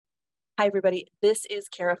Hi, everybody. This is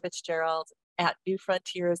Kara Fitzgerald at New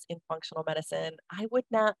Frontiers in Functional Medicine. I would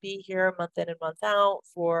not be here month in and month out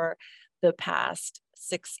for the past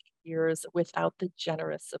 6 years without the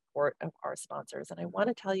generous support of our sponsors. And I want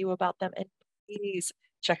to tell you about them, and please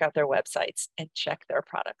check out their websites and check their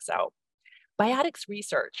products out. Biotics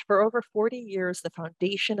research. For over 40 years, the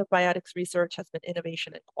foundation of biotics research has been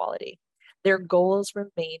innovation and quality. Their goals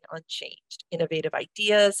remain unchanged: innovative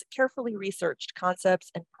ideas, carefully researched concepts,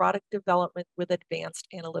 and product development with advanced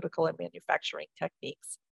analytical and manufacturing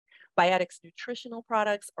techniques. Biotics nutritional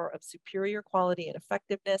products are of superior quality and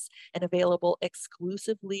effectiveness and available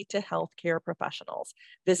exclusively to healthcare professionals.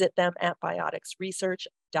 Visit them at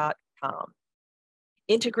bioticsresearch.com.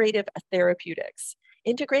 Integrative therapeutics.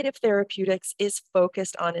 Integrative therapeutics is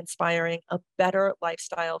focused on inspiring a better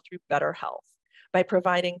lifestyle through better health. By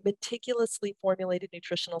providing meticulously formulated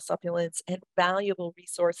nutritional supplements and valuable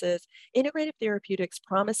resources, Integrative Therapeutics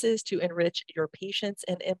promises to enrich your patients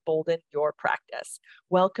and embolden your practice.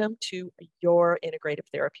 Welcome to your Integrative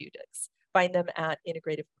Therapeutics. Find them at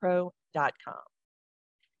integrativepro.com.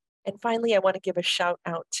 And finally, I want to give a shout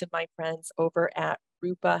out to my friends over at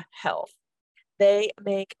Rupa Health. They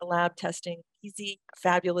make lab testing easy,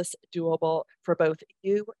 fabulous, doable for both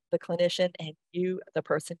you, the clinician, and you, the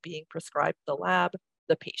person being prescribed the lab,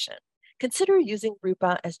 the patient. Consider using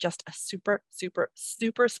Rupa as just a super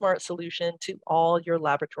smart solution to all your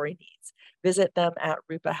laboratory needs. Visit them at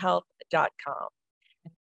rupahealth.com.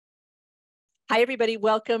 Hi, everybody.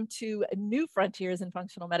 Welcome to New Frontiers in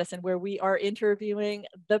Functional Medicine, where we are interviewing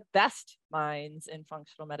the best minds in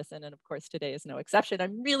functional medicine. And of course, today is no exception.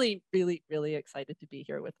 I'm really excited to be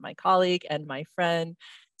here with my colleague and my friend,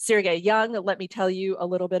 Sergey Young. Let me tell you a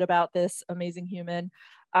little bit about this amazing human,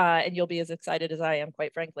 and you'll be as excited as I am,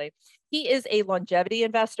 quite frankly. He is a longevity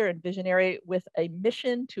investor and visionary with a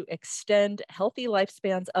mission to extend healthy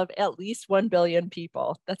lifespans of at least 1 billion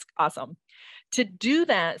people. That's awesome. To do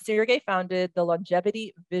that, Sergey founded the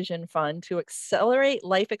Longevity Vision Fund to accelerate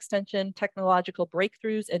life extension technological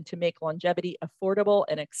breakthroughs and to make longevity affordable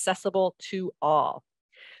and accessible to all.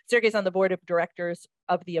 Sergey's on the board of directors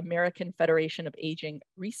of the American Federation of Aging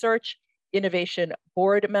Research, innovation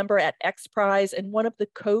board member at XPRIZE, and one of the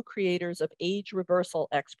co-creators of AGE REVERSAL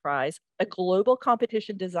XPRIZE, a global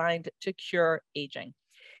competition designed to cure aging.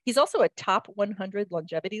 He's also a top 100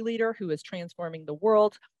 longevity leader who is transforming the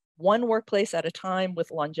world, one workplace at a time,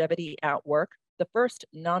 with Longevity at Work, the first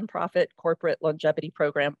nonprofit corporate longevity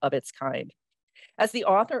program of its kind. As the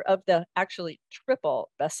author of the actually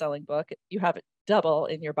triple best-selling book, you have it double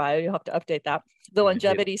in your bio, you'll have to update that, The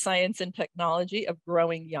Longevity Science and Technology of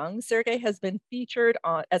Growing Young, Sergey has been featured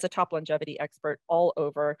as a top longevity expert all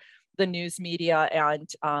over the news media and,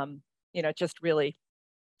 just really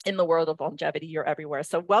in the world of longevity, you're everywhere.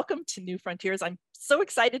 So welcome to New Frontiers. I'm so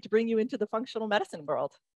excited to bring you into the functional medicine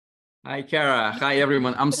world. Hi, Kara. Hi,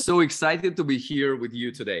 everyone. I'm so excited to be here with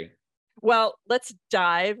you today. Well, let's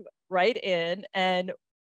dive right in and,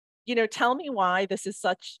 tell me why this is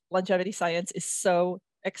longevity science is so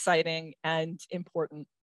exciting and important.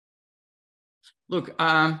 Look,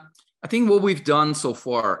 I think what we've done so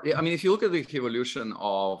far, I mean, if you look at the evolution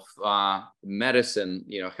of medicine,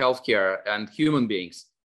 healthcare and human beings,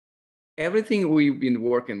 everything we've been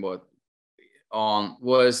working on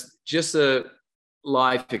was just a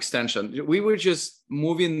life extension. We were just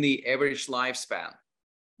moving the average lifespan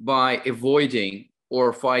by avoiding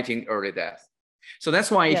or fighting early death. So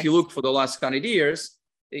that's why if you look for the last 100 years,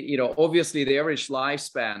 obviously the average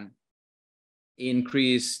lifespan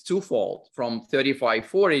increased twofold from 35,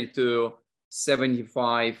 40 to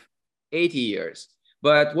 75, 80 years.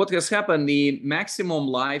 But what has happened, the maximum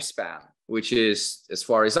lifespan, which is, as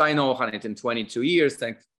far as I know, 122 years,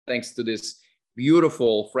 thanks to this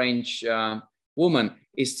beautiful French woman,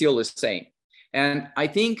 is still the same. And I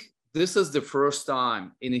think this is the first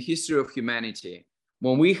time in the history of humanity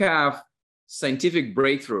when we have scientific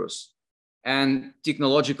breakthroughs and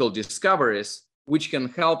technological discoveries which can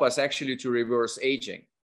help us actually to reverse aging.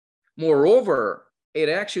 Moreover,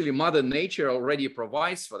 Mother Nature already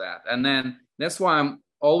provides for that. And then that's why I'm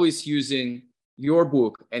always using your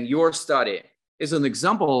book and your study as an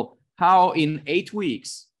example how in 8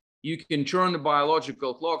 weeks you can turn the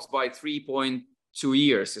biological clocks by 3.2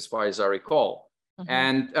 years, as far as I recall.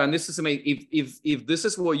 Mm-hmm. And this is amazing. If this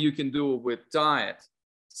is what you can do with diet,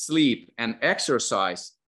 sleep, and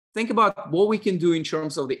exercise, think about what we can do in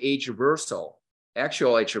terms of the age reversal,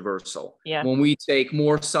 actual age reversal, when we take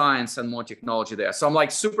more science and more technology there. So I'm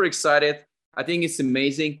super excited. I think it's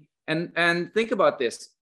amazing. And think about this.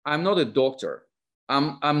 I'm not a doctor.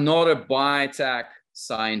 I'm not a biotech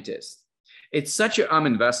scientist. I'm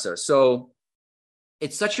an investor. So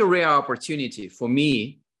it's such a rare opportunity for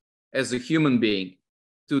me as a human being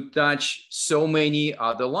to touch so many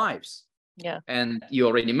other lives. Yeah. And you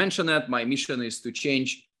already mentioned that my mission is to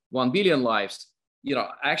change 1 billion lives. You know,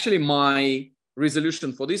 actually my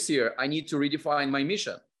resolution for this year, I need to redefine my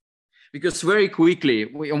mission, because very quickly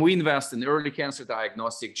we invest in early cancer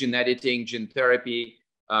diagnostic, gene editing, gene therapy,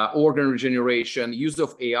 organ regeneration, use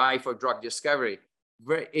of AI for drug discovery.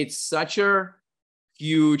 It's such a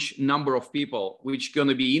huge number of people which going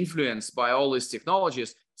to be influenced by all these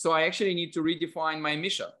technologies. So I actually need to redefine my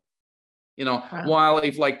mission. You know, Wow. while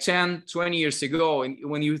if like 10, 20 years ago, and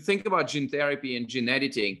when you think about gene therapy and gene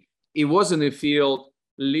editing, it wasn't a field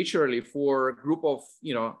literally for a group of,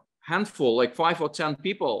 you know, handful, like 5 or 10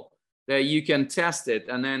 people that you can test it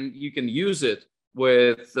and then you can use it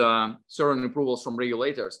with certain approvals from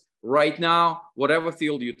regulators. Right now, whatever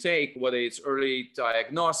field you take, whether it's early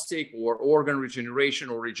diagnostic or organ regeneration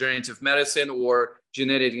or regenerative medicine or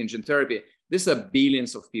genetic and gene therapy, these are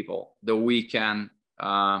billions of people that we can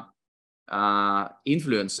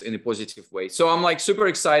influence in a positive way. So I'm like super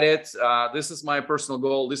excited. This is my personal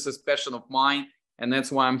goal. This is passion of mine. And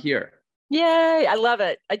that's why I'm here. Yay, I love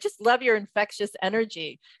it. I just love your infectious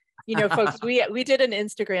energy. You know, folks, we did an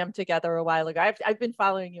Instagram together a while ago. I've been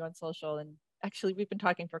following you on social, and actually we've been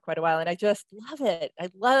talking for quite a while, and I just love it.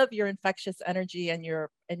 I love your infectious energy and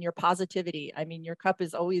your positivity. I mean, your cup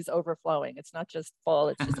is always overflowing. It's not just full,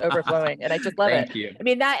 it's just overflowing. And I just love it. Thank you. I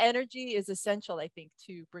mean, that energy is essential, I think,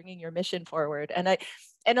 to bringing your mission forward. And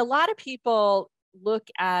a lot of people look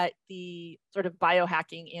at the sort of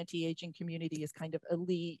biohacking anti-aging community as kind of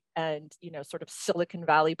elite and, you know, sort of Silicon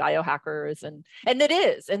Valley biohackers. And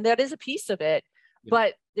that is a piece of it. Yeah.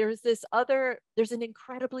 But there's an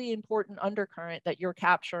incredibly important undercurrent that you're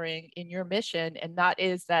capturing in your mission. And that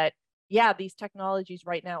is that, yeah, these technologies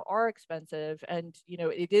right now are expensive. And, you know,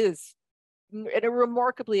 it is a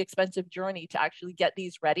remarkably expensive journey to actually get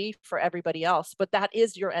these ready for everybody else. But that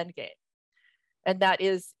is your end game. And that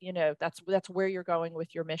is, you know, that's where you're going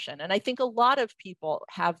with your mission. And I think a lot of people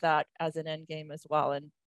have that as an end game as well. And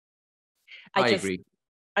I agree.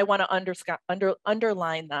 I want to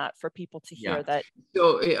underline that for people to hear that.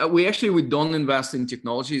 So we don't invest in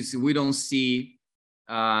technologies. We don't see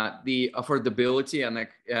the affordability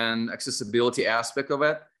and accessibility aspect of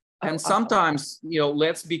it. And sometimes, you know,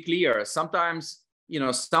 let's be clear. Sometimes, you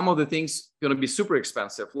know, some of the things going to be super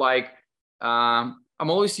expensive. Like I'm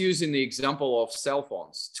always using the example of cell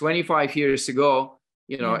phones. 25 years ago,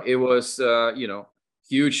 you know, it was, you know,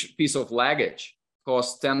 huge piece of luggage,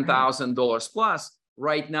 cost $10,000 plus.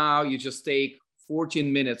 Right now, you just take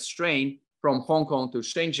 14 minutes train from Hong Kong to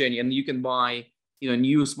Shenzhen, and you can buy, you know, a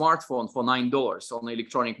new smartphone for $9 on the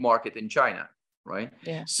electronic market in China, right?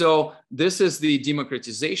 Yeah. So this is the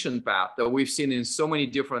democratization path that we've seen in so many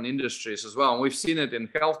different industries as well. And we've seen it in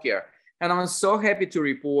healthcare. And I'm so happy to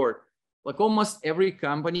report, like almost every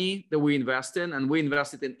company that we invest in, and we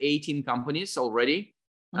invested in 18 companies already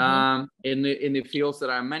in the fields that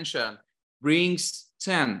I mentioned, brings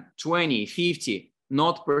 10, 20, 50,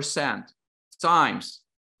 not percent times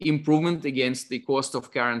improvement against the cost of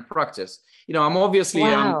current practice. You know, I'm obviously,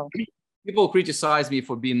 people criticize me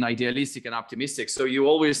for being idealistic and optimistic. So you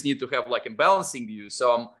always need to have like a balancing view.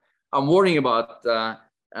 So I'm worrying about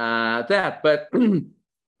that. But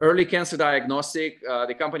early cancer diagnostic,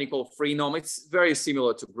 the company called Freenome, it's very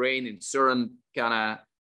similar to Brain in certain kind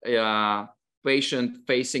of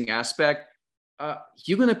patient-facing aspect.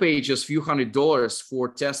 You're going to pay just a few $100s for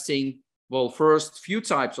testing, well, first few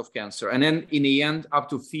types of cancer, and then in the end, up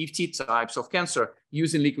to 50 types of cancer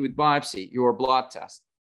using liquid biopsy, your blood test.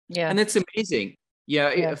 Yeah. And it's amazing.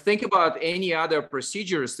 Yeah. Think about any other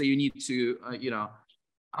procedures that you need to, you know,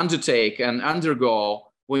 undertake and undergo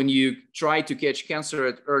when you try to catch cancer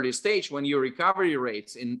at early stage, when your recovery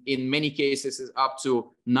rates in many cases is up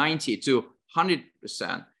to 90 to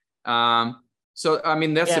 100%. So, I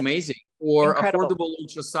mean, that's amazing. Or incredible. Affordable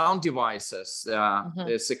ultrasound devices.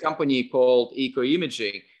 There's a company called Eco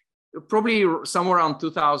Imaging, probably somewhere around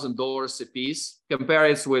 $2,000 a piece. Compare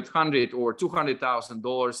it with $100,000 or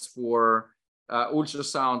 $200,000 for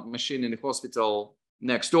ultrasound machine in the hospital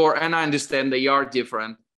next door. And I understand they are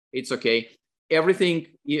different. It's okay. Everything,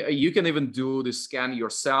 you can even do the scan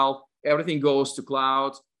yourself. Everything goes to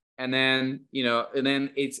cloud. And then, you know, and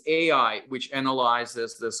then it's AI, which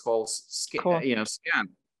analyzes this whole scan,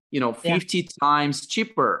 you know, 50 times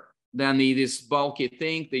cheaper than this bulky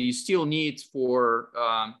thing that you still need for,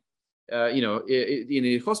 you know, in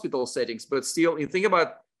the hospital settings. But still, you think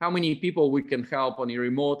about how many people we can help on a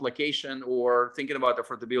remote location, or thinking about the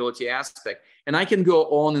affordability aspect. And I can go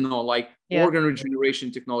on and on, like organ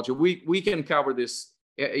regeneration technology. We can cover this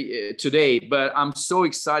today, but I'm so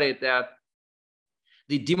excited that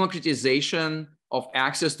the democratization of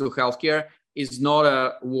access to healthcare is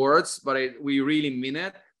not words, but we really mean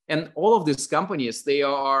it. And all of these companies, they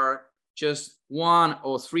are just 1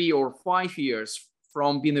 or 3 or 5 years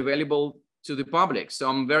from being available to the public. So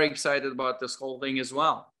I'm very excited about this whole thing as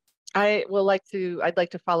well. I'd like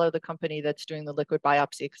to follow the company that's doing the liquid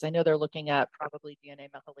biopsy, because I know they're looking at probably DNA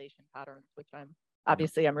methylation patterns, which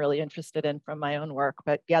I'm really interested in from my own work.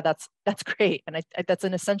 But yeah, that's great. And that's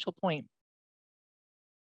an essential point.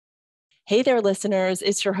 Hey there, listeners.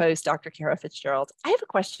 It's your host, Dr. Kara Fitzgerald. I have a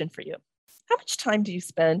question for you. How much time do you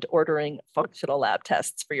spend ordering functional lab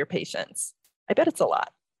tests for your patients? I bet it's a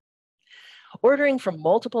lot. Ordering from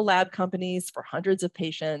multiple lab companies for hundreds of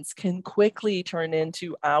patients can quickly turn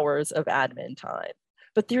into hours of admin time.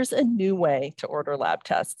 But there's a new way to order lab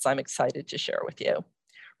tests I'm excited to share with you.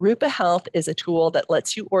 Rupa Health is a tool that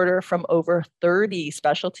lets you order from over 30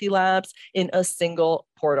 specialty labs in a single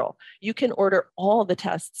portal. You can order all the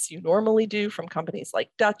tests you normally do from companies like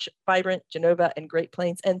Dutch, Vibrant, Genova, and Great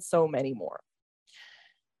Plains, and so many more.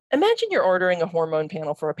 Imagine you're ordering a hormone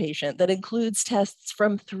panel for a patient that includes tests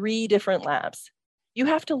from 3 different labs. You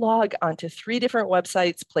have to log onto 3 different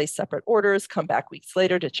websites, place separate orders, come back weeks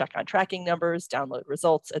later to check on tracking numbers, download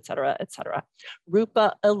results, et cetera, et cetera.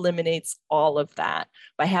 Rupa eliminates all of that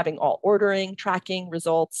by having all ordering, tracking,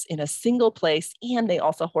 results in a single place, and they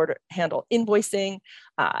also handle invoicing,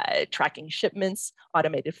 tracking shipments,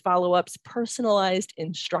 automated follow-ups, personalized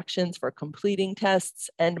instructions for completing tests,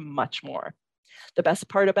 and much more. The best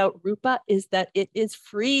part about Rupa is that it is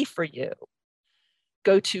free for you.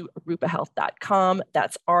 Go to rupahealth.com,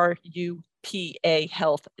 that's RUPA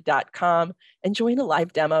health.com, and join a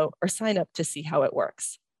live demo or sign up to see how it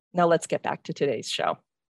works. Now let's get back to today's show.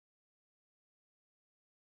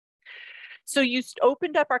 So you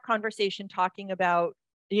opened up our conversation talking about,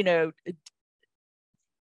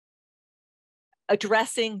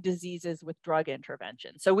 addressing diseases with drug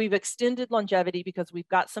intervention. So we've extended longevity because we've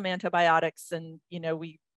got some antibiotics and,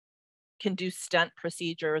 we can do stent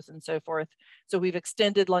procedures and so forth. So we've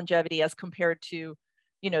extended longevity as compared to,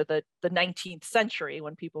 the 19th century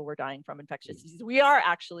when people were dying from infectious disease. We are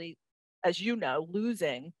actually, as you know,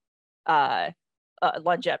 losing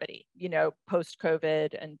longevity,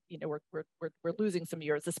 post-COVID, and we're losing some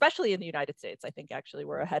years, especially in the United States. I think actually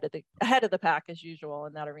we're ahead of the pack as usual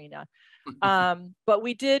in that arena. But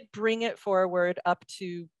we did bring it forward up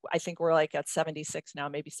to, I think we're like at 76 now,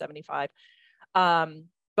 maybe 75.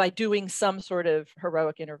 By doing some sort of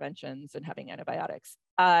heroic interventions and having antibiotics.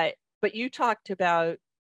 But you talked about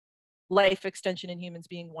life extension in humans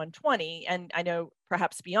being 120, and I know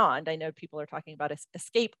perhaps beyond. I know people are talking about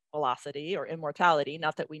escape velocity or immortality,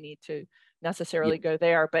 not that we need to necessarily go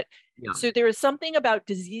there, but so there is something about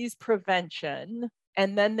disease prevention,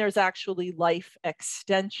 and then there's actually life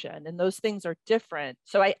extension, and those things are different.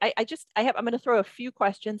 So I'm going to throw a few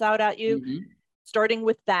questions out at you, starting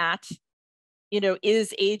with that.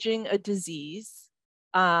 Is aging a disease?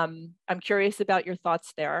 I'm curious about your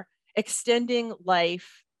thoughts there. Extending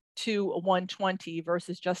life to 120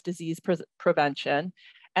 versus just disease prevention.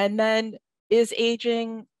 And then is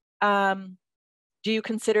aging, do you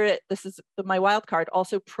consider it, this is my wild card,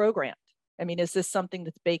 also programmed? I mean, is this something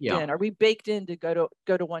that's baked in? Are we baked in to go to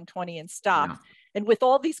 120 and stop? Yeah. And with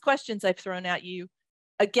all these questions I've thrown at you,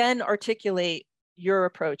 again, articulate your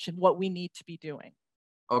approach and what we need to be doing.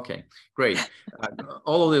 Okay, great.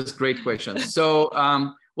 All of these great questions. So,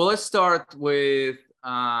 well, let's start with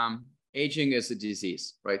aging as a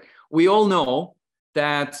disease, right? We all know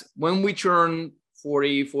that when we turn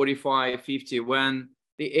 40, 45, 50, when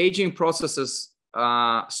the aging processes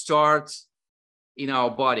start in our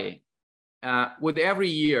body, with every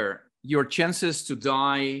year, your chances to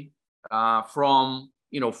die from,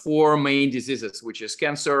 4 main diseases, which is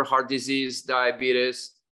cancer, heart disease,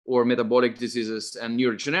 diabetes, or metabolic diseases and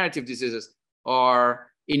neurodegenerative diseases, are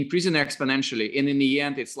increasing exponentially. And in the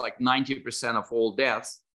end, it's like 90% of all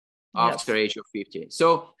deaths after age of 50.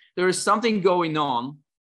 So there is something going on.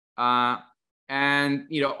 And,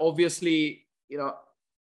 obviously,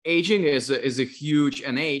 aging is a huge,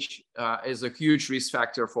 and age is a huge risk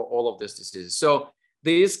factor for all of these diseases. So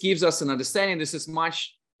this gives us an understanding. This is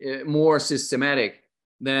much more systematic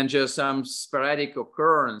than just some sporadic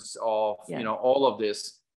occurrence of, all of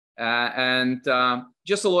this. And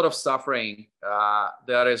just a lot of suffering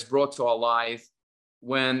that is brought to our life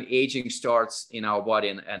when aging starts in our body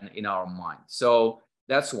and in our mind. So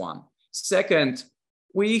that's one. Second,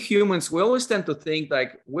 we humans, we always tend to think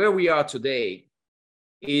like where we are today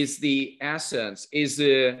is the essence, is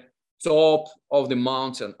the top of the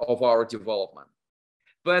mountain of our development.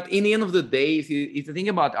 But in the end of the day, if you think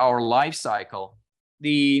about our life cycle,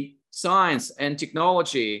 the science and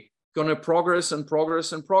technology gonna progress and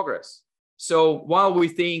progress and progress. So while we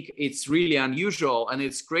think it's really unusual and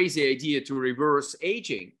it's crazy idea to reverse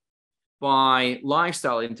aging by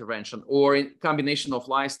lifestyle intervention or in combination of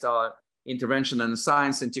lifestyle intervention and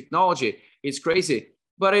science and technology, it's crazy,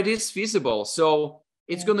 but it is feasible. So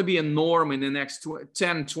it's going to be a norm in the next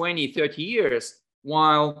 10, 20, 30 years,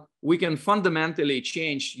 while we can fundamentally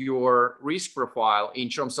change your risk profile in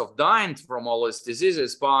terms of dying from all these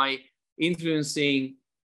diseases by influencing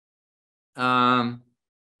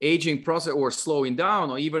aging process or slowing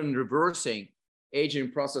down or even reversing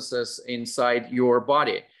aging processes inside your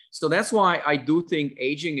body. So that's why I do think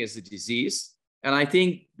aging is a disease. And I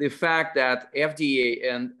think the fact that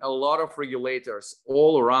FDA and a lot of regulators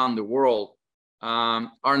all around the world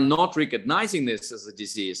are not recognizing this as a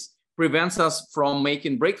disease prevents us from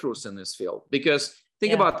making breakthroughs in this field. Because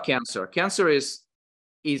think about cancer. Cancer is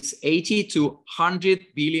 $80 to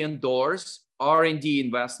 $100 billion R&D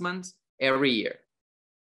investment every year.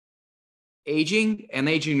 Aging and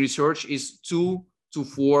aging research is $2 to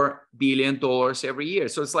 $4 billion every year.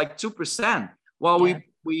 So it's like 2%. Well,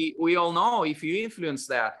 we all know if you influence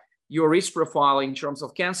that, your risk profile in terms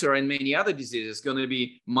of cancer and many other diseases is going to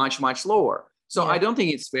be much, much lower. So I don't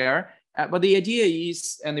think it's fair. But the idea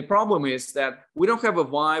is, and the problem is that we don't have a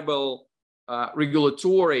viable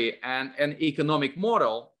regulatory and economic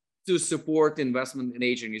model to support investment in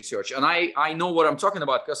aging research. And I know what I'm talking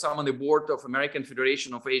about because I'm on the board of American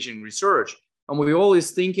Federation of Aging Research. And we're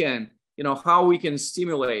always thinking, you know, how we can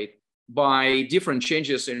stimulate by different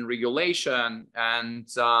changes in regulation and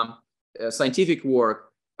scientific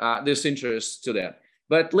work, this interest to that.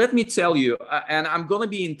 But let me tell you, and I'm going to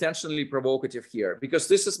be intentionally provocative here because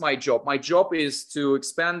this is my job. My job is to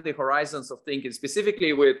expand the horizons of thinking,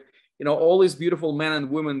 specifically with, you know, all these beautiful men and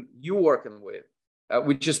women you're working with,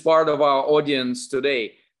 which is part of our audience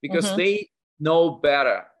today, because they know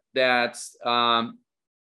better that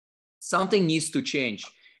something needs to change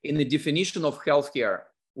in the definition of healthcare,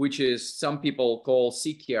 which is some people call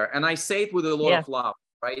sick care. And I say it with a lot of love,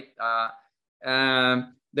 right?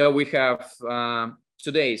 That we have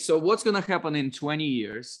today. So what's going to happen in 20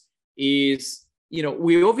 years is, you know,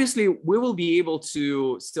 we will be able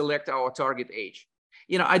to select our target age.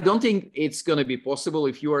 You know, I don't think it's going to be possible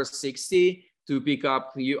if you are 60 to pick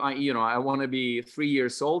up, you know, I want to be 3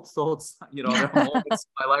 years old. Thoughts, you know, there are moments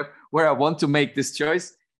in my life where I want to make this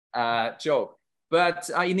choice. Joke. But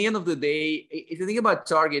in the end of the day, if you think about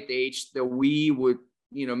target age that we would,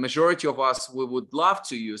 you know, majority of us, we would love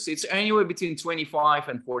to use, it's anywhere between 25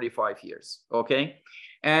 and 45 years, okay?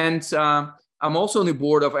 And I'm also on the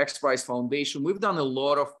board of XPRIZE Foundation. We've done a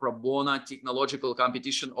lot of pro bono technological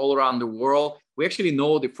competition all around the world. We actually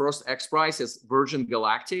know the first XPRIZE is Virgin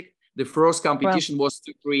Galactic. The first competition was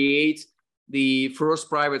to create the first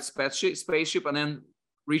private spaceship, and then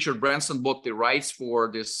Richard Branson bought the rights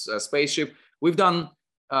for this spaceship. We've done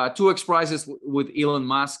 2 XPRIZes with Elon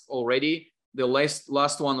Musk already. The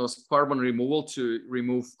last one was carbon removal, to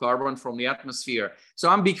remove carbon from the atmosphere. So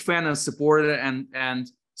I'm a big fan and supporter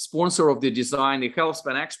and sponsor of the design, the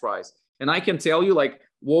HealthSpan XPRIZE. And I can tell you, like,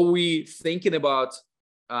 what we thinking about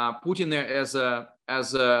putting there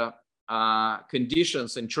as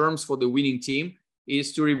conditions and terms for the winning team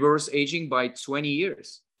is to reverse aging by 20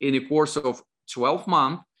 years in the course of 12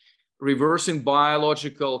 months, reversing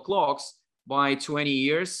biological clocks by 20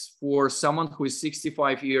 years for someone who is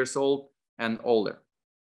 65 years old and older.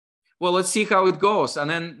 Well, let's see how it goes. And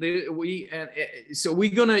then so we're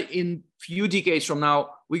gonna, in few decades from now,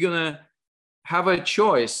 we're gonna have a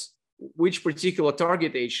choice which particular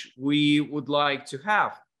target age we would like to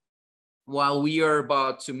have while we are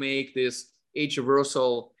about to make this age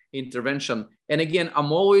reversal intervention. And again,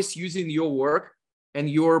 I'm always using your work and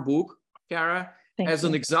your book, Kara, as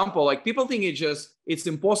an example. Like, people think it's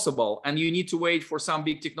impossible and you need to wait for some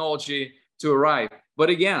big technology to arrive. But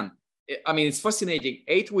again, I mean, it's fascinating.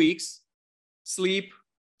 8 weeks, sleep,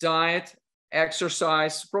 diet,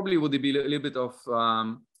 exercise, probably would be a little bit of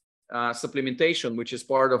supplementation, which is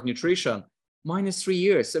part of nutrition, minus 3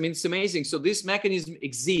 years. I mean, it's amazing. So this mechanism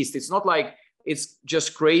exists. It's not like it's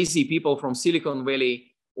just crazy people from Silicon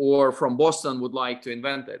Valley or from Boston would like to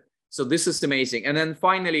invent it. So this is amazing. And then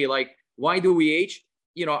finally, like, why do we age?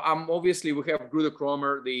 You know, obviously we have Gruder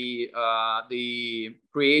Kromer, the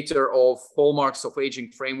creator of Hallmarks of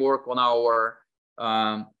Aging framework on our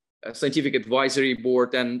scientific advisory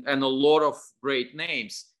board, and a lot of great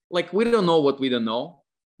names. Like, we don't know what we don't know,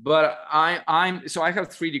 but so I have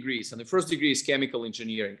 3 degrees, and the first degree is chemical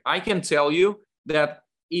engineering. I can tell you that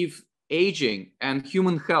if aging and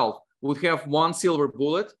human health would have one silver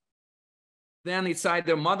bullet, then it's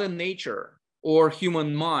either Mother Nature or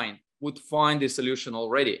human mind would find the solution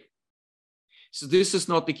already. So this is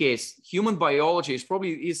not the case. Human biology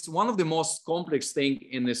is one of the most complex thing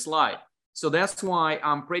in this slide. So that's why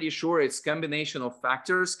I'm pretty sure it's combination of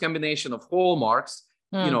factors, combination of hallmarks,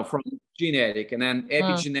 you know, from genetic and then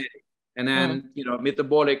epigenetic and then, you know,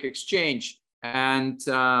 metabolic exchange and,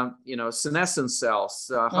 you know, senescent cells,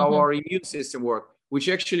 how our immune system works, which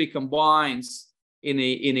actually combines in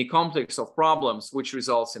a complex of problems, which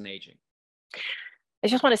results in aging. I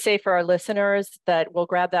just want to say for our listeners that we'll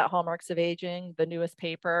grab that Hallmarks of Aging, the newest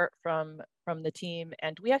paper from the team,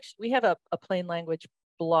 and we have a plain language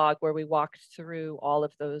blog where we walk through all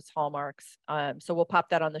of those hallmarks. So we'll pop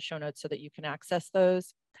that on the show notes so that you can access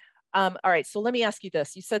those. All right, so let me ask you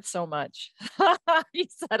this. You said so much. You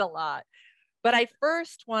said a lot. But I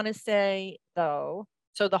first want to say, though,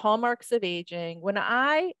 so the Hallmarks of Aging, when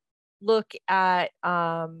I look at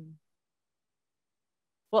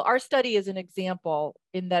well, our study is an example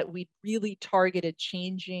in that we really targeted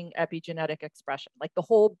changing epigenetic expression, like the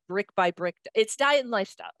whole brick by brick. It's diet and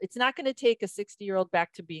lifestyle. It's not going to take a 60-year-old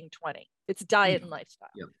back to being 20. It's diet and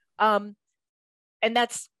lifestyle. And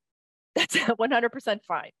that's 100%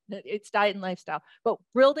 fine. It's diet and lifestyle. But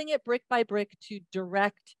building it brick by brick to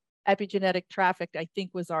direct epigenetic traffic, I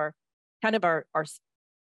think was our kind of our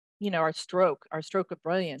you know, our stroke of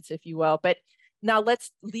brilliance, if you will. But now let's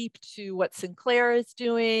leap to what Sinclair is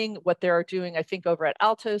doing, what they're doing, I think, over at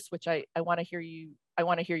Altos, which I want to hear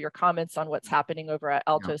your comments on what's happening over at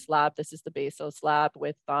Altos Lab. This is the Bezos lab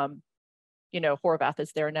with, you know, Horvath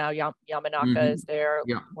is there now, Yamanaka is there,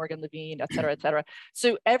 Morgan Levine, et cetera, et cetera.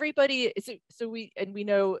 So everybody, we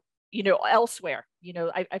know, you know, elsewhere, you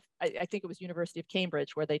know, I think it was University of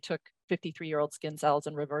Cambridge where they took 53-year-old skin cells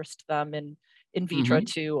and reversed them in vitro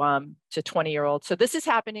to 20-year-olds. So this is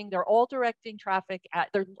happening. They're all directing traffic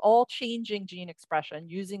they're all changing gene expression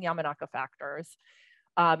using Yamanaka factors,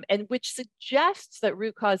 and which suggests that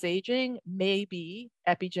root cause aging may be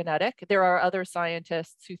epigenetic. There are other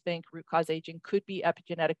scientists who think root cause aging could be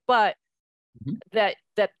epigenetic, but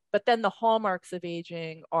but then the hallmarks of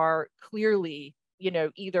aging are clearly, you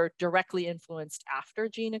know, either directly influenced after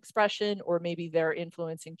gene expression, or maybe they're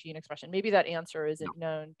influencing gene expression. Maybe that answer isn't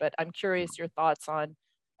known, but I'm curious your thoughts on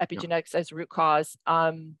epigenetics as root cause.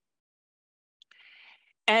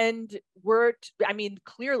 And we're, I mean,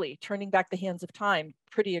 clearly turning back the hands of time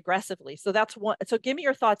pretty aggressively. So that's one. So give me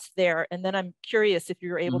your thoughts there. And then I'm curious if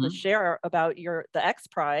you're able to share about the X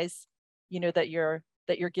Prize, you know, that you're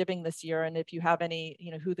giving this year. And if you have any,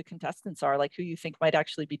 you know, who the contestants are, like who you think might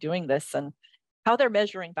actually be doing this and how they're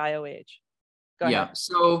measuring bioage. Go ahead.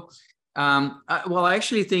 So, well, I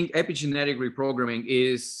actually think epigenetic reprogramming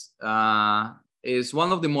is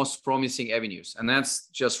one of the most promising avenues, and that's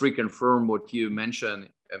just reconfirm what you mentioned.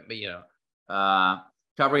 You know,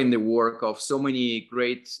 covering the work of so many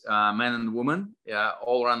great men and women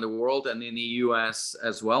all around the world and in the US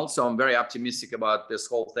as well. So I'm very optimistic about this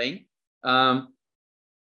whole thing. I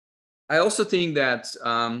also think that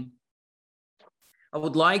I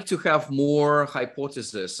would like to have more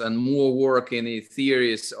hypotheses and more work in the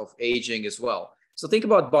theories of aging as well. So think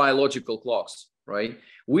about biological clocks, right?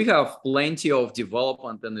 We have plenty of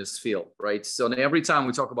development in this field, right? So every time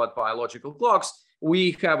we talk about biological clocks,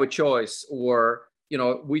 we have a choice, or, you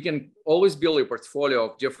know, we can always build a portfolio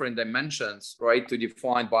of different dimensions, right, to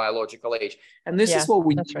define biological age. And this is what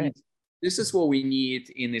we need. Right. This is what we need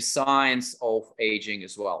in the science of aging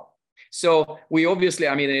as well. So we obviously,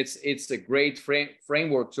 I mean, it's a great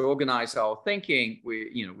framework to organize our thinking,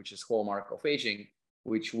 which is hallmark of aging,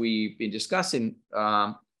 which we've been discussing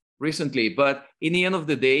recently. But in the end of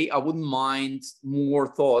the day, I wouldn't mind more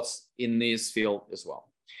thoughts in this field as well.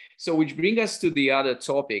 So which brings us to the other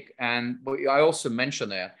topic, and I also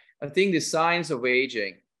mentioned that I think the science of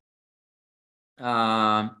aging,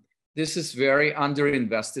 this is very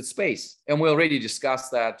underinvested space, and we already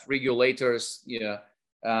discussed that regulators, you know,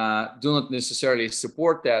 do not necessarily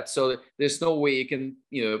support that. So there's no way you can,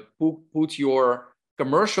 you know, put your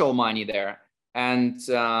commercial money there and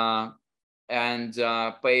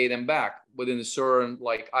pay them back within a certain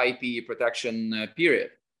like IP protection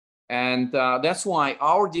period. And that's why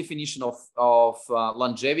our definition of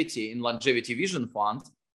longevity in Longevity Vision Fund,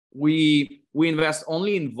 we invest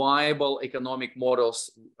only in viable economic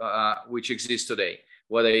models which exist today.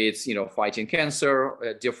 Whether it's, you know, fighting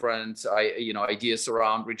cancer, different, you know, ideas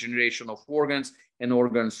around regeneration of organs and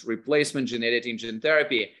organs replacement, gene editing, gene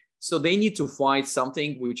therapy. So they need to fight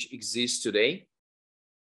something which exists today.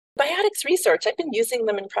 Biotics research, I've been using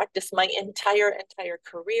them in practice my entire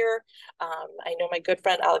career. I know my good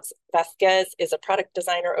friend Alex Vasquez is a product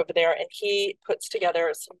designer over there, and he puts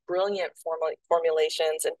together some brilliant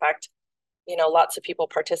formulations. In fact, you know, lots of people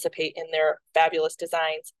participate in their fabulous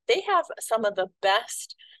designs. They have some of the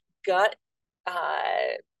best gut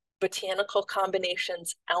botanical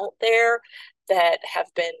combinations out there that have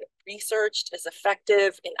been researched as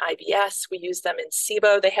effective in IBS. We use them in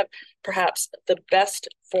SIBO. They have perhaps the best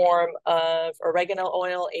form of oregano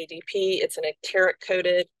oil, ADP. It's an enteric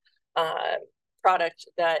coated product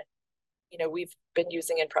that, you know, we've been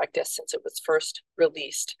using in practice since it was first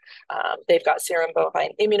released. They've got serum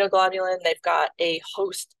bovine immunoglobulin. They've got a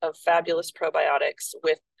host of fabulous probiotics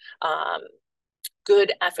with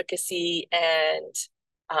good efficacy and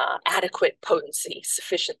adequate potency,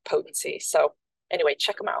 sufficient potency. So anyway,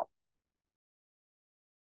 check them out.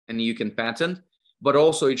 And you can patent, but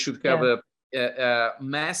also it should have a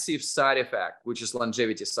massive side effect, which is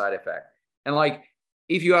longevity side effect. And like,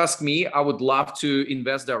 if you ask me, I would love to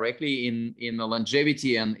invest directly in the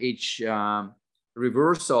longevity and age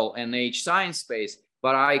reversal and age science space,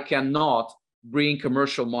 but I cannot bring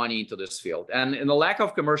commercial money into this field. And the lack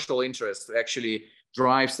of commercial interest actually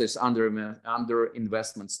drives this under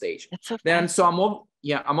investment stage. Then, so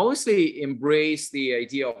I'm obviously embrace the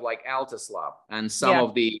idea of like Altus Lab and some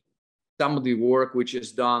of the work which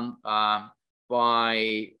is done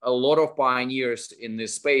by a lot of pioneers in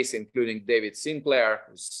this space, including David Sinclair,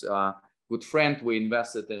 who's a good friend. We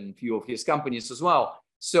invested in a few of his companies as well.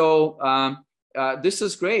 So this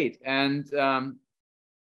is great. And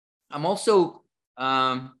I'm also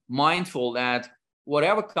mindful that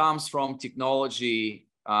whatever comes from technology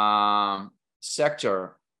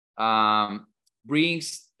sector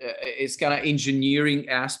brings its kind of engineering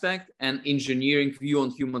aspect and engineering view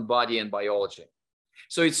on human body and biology.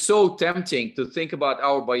 So it's so tempting to think about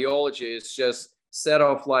our biology as just set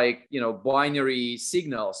of like, you know, binary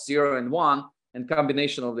signals, 0 and 1, and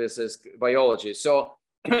combination of this is biology. So,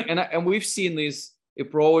 and we've seen this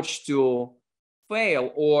approach to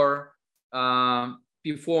fail or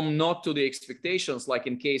perform not to the expectations, like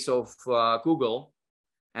in case of Google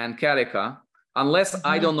and Calica, unless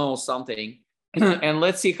I don't know something. And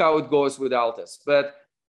let's see how it goes with Altus. But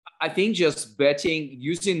I think just betting,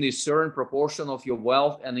 using this certain proportion of your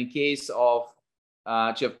wealth, and in case of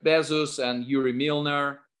Jeff Bezos and Yuri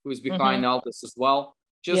Milner, who is behind Altus as well,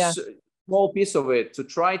 just a small piece of it to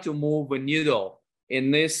try to move a needle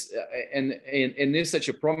in this in this such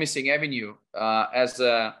a promising avenue as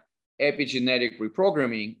epigenetic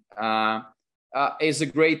reprogramming is a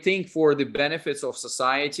great thing for the benefits of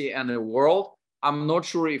society and the world. I'm not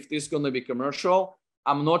sure if this is going to be commercial.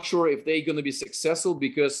 I'm not sure if they're going to be successful,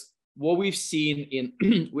 because what we've seen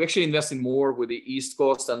we actually invest in more with the East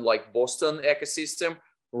Coast and like Boston ecosystem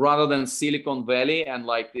rather than Silicon Valley and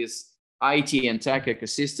like this IT and tech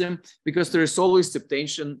ecosystem, because there is always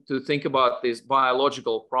temptation to think about this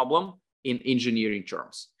biological problem in engineering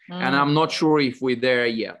terms. And I'm not sure if we're there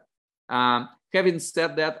yet. Having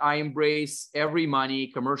said that, I embrace every money,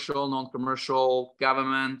 commercial, non-commercial,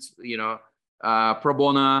 government, you know, pro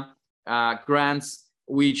bono, grants,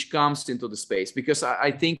 which comes into the space, because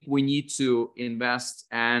I think we need to invest.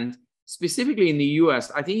 And specifically in the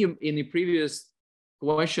US, I think in the previous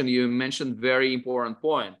question, you mentioned very important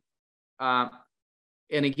point. And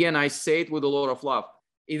again, I say it with a lot of love.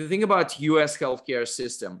 If you think about US healthcare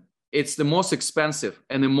system, it's the most expensive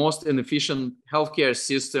and the most inefficient healthcare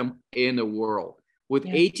system in the world, with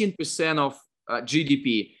 18% of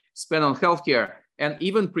GDP spent on healthcare. And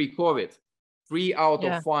even pre-COVID, 3 out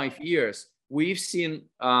of 5 years, we've seen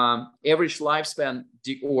average lifespan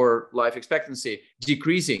or life expectancy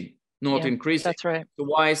decreasing, not increasing. That's right. So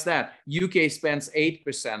why is that? UK spends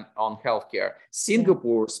 8% on healthcare.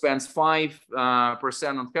 Singapore spends 5%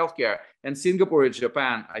 on healthcare. And Singapore and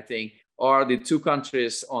Japan, I think, are the 2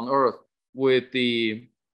 countries on earth with the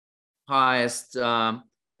highest average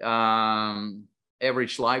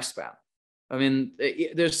lifespan. I mean,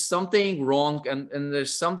 there's something wrong, and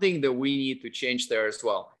there's something that we need to change there as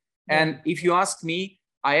well. And if you ask me,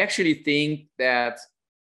 I actually think that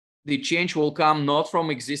the change will come not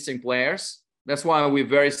from existing players. That's why we're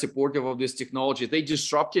very supportive of this technology. They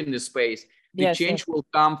disrupted the space. The change will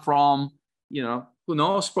come from, you know, who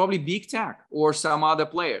knows, probably big tech or some other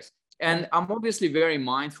players. And I'm obviously very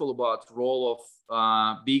mindful about the role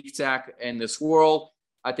of big tech in this world.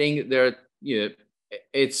 I think they're, you know,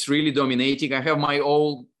 it's really dominating. I have my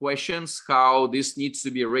own questions how this needs to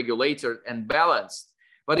be regulated and balanced.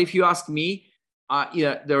 But if you ask me,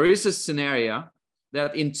 there is a scenario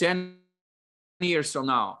that in 10 years from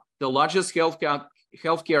now, the largest healthcare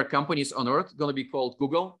healthcare companies on earth going to be called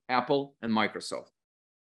Google, Apple, and Microsoft.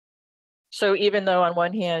 So even though on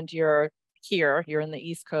one hand you're here, you're in the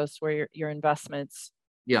East Coast where your investments,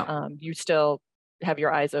 you still have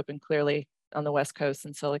your eyes open clearly on the West Coast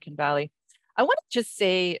and Silicon Valley. I want to just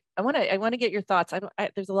say, I want to get your thoughts.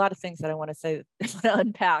 There's a lot of things that I want to say, I want to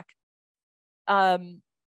unpack.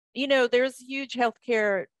 You know, there's huge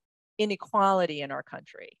healthcare inequality in our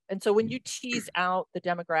country. And so when you tease out the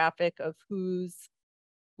demographic of who's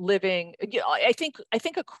living, you know, I think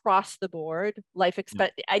across the board, life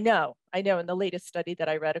expectancy, I know in the latest study that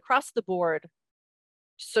I read, across the board,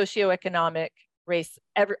 socioeconomic, race,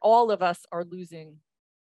 all of us are losing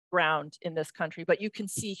ground in this country, but you can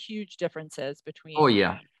see huge differences between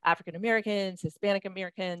African Americans, Hispanic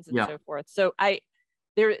Americans, and so forth. So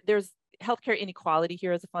there's healthcare inequality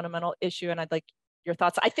here as a fundamental issue, and I'd like your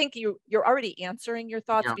thoughts. I think you're already answering your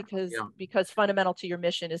thoughts because fundamental to your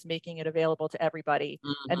mission is making it available to everybody,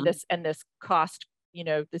 and this cost, you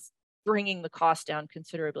know, this bringing the cost down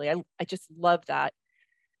considerably. I just love that.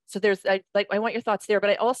 So I want your thoughts there, but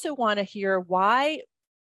I also want to hear why.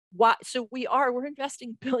 So we're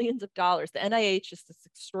investing billions of dollars. The NIH is this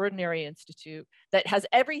extraordinary institute that has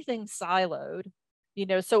everything siloed, you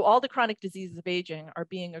know, so all the chronic diseases of aging are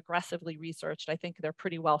being aggressively researched. I think they're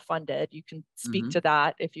pretty well funded. You can speak to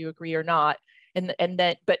that if you agree or not.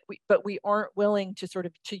 But we aren't willing to sort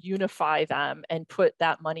of to unify them and put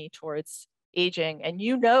that money towards aging. And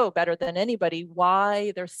you know better than anybody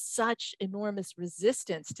why there's such enormous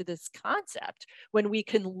resistance to this concept when we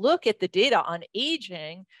can look at the data on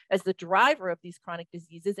aging as the driver of these chronic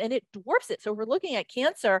diseases, and it dwarfs it. So if we're looking at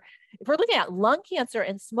cancer, if we're looking at lung cancer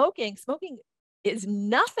and smoking is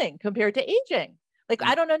nothing compared to aging. Like,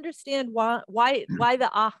 I don't understand why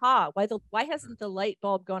hasn't the light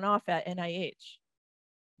bulb gone off at NIH?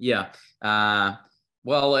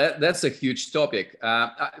 Well, that's a huge topic.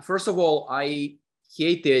 First of all, I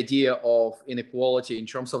hate the idea of inequality in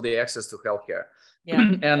terms of the access to healthcare.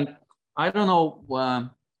 And I don't know,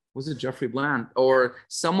 was it Jeffrey Bland or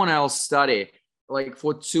someone else study, like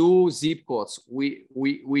for two zip codes,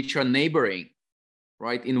 which are neighboring,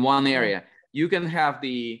 right, in one area, you can have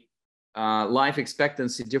the life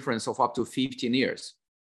expectancy difference of up to 15 years.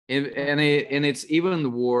 And it's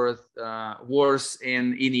even worse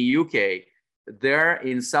in the UK. There,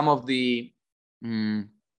 in some of the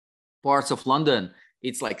parts of London,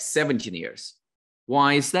 it's like 17 years.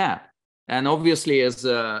 Why is that? And obviously, as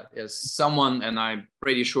someone, and I'm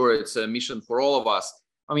pretty sure it's a mission for all of us,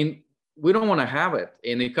 I mean, we don't want to have it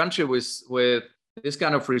in a country with this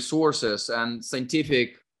kind of resources and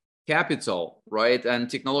scientific capital, right, and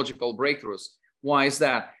technological breakthroughs. Why is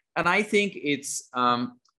that? And I think it's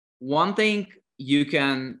one thing you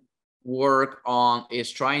can work on is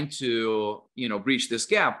trying to, you know, bridge this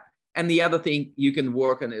gap, and the other thing you can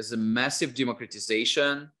work on is a massive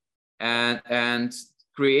democratization and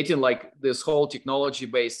creating like this whole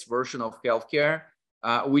technology-based version of healthcare,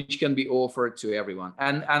 which can be offered to everyone.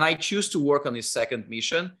 And I choose to work on this second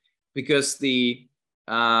mission because these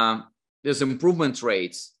improvement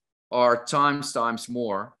rates are times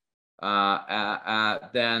more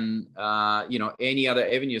than you know, any other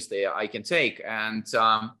avenues that I can take, and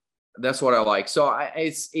that's what I like. So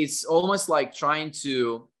it's almost like trying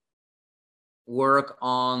to work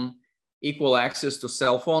on equal access to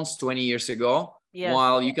cell phones 20 years ago,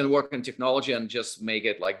 while you can work on technology and just make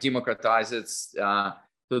it like democratize it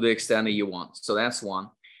to the extent that you want. So that's one.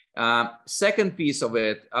 Second piece of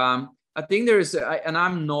it, I think there is, and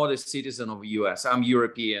I'm not a citizen of the US. I'm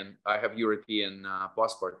European. I have European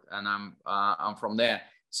passport, and I'm from there.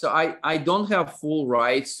 So I don't have full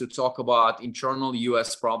rights to talk about internal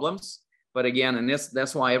US problems. But again, and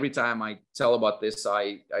that's why every time I tell about this,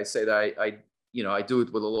 I say that I do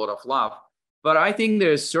it with a lot of love. But I think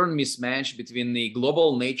there's a certain mismatch between the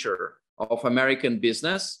global nature of American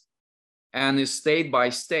business and the state by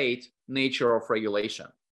state nature of regulation.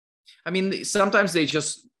 I mean, sometimes they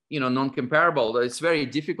just, non-comparable. It's very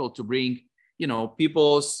difficult to bring,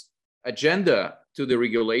 people's agenda to the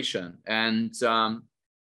regulation. And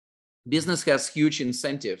business has huge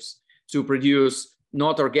incentives to produce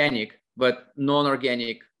not organic, but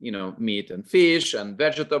non-organic, meat and fish and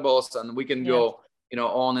vegetables, and we can go,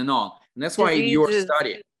 on and on. And that's why your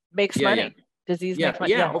study makes money. Disease makes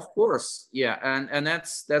money. Yeah, of course. Yeah, and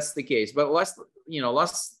that's the case. But last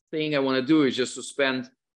thing I want to do is just to spend,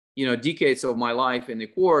 decades of my life in the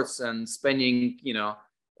courts and spending,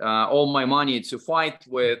 all my money to fight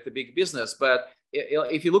with the big business. But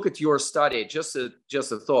if you look at your study, just a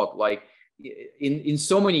thought, like in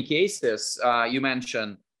so many cases, you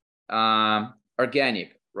mentioned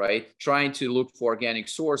organic, right? Trying to look for organic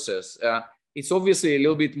sources. it's obviously a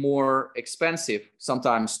little bit more expensive,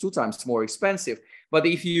 sometimes 2 times more expensive. But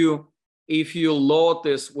if you load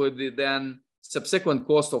this with the then subsequent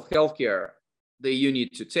cost of healthcare that you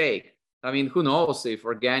need to take, I mean, who knows if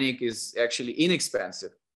organic is actually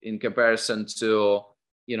inexpensive in comparison to,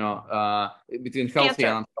 between healthy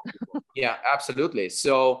and unhealthy. Yeah, absolutely.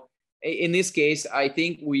 So in this case, I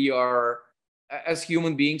think we are, as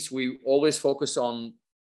human beings, we always focus on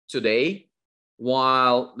today,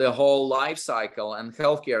 while the whole life cycle and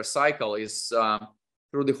healthcare cycle is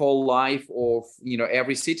through the whole life of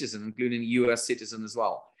every citizen, including U.S. citizen as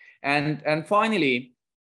well. And finally,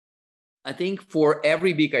 I think for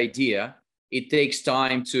every big idea, it takes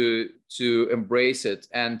time to embrace it,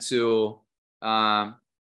 and to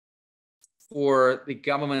for the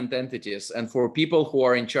government entities and for people who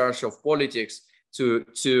are in charge of politics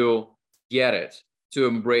to get it, to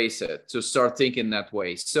embrace it, to start thinking that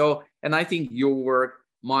way. So, and I think your work,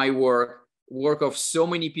 my work of so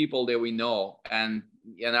many people that we know and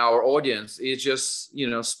our audience is just,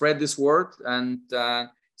 spread this word and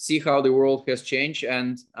see how the world has changed.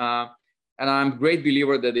 And I'm a great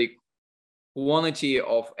believer that the quantity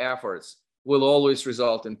of efforts will always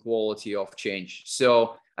result in quality of change.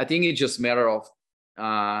 So I think it's just a matter of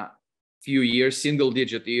few years,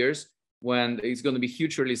 single-digit years, when it's going to be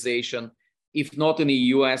huge realization. If not in the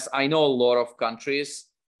US, I know a lot of countries,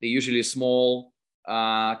 they're usually small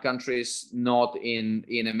countries, not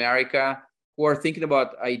in America, who are thinking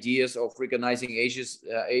about ideas of recognizing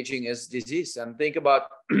aging as disease, and think about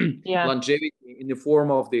longevity in the form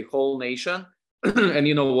of the whole nation. And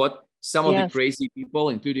you know what? Some of the crazy people,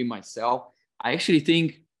 including myself, I actually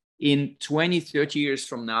think in 20, 30 years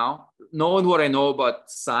from now, knowing what I know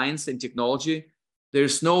about science and technology,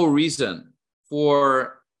 there's no reason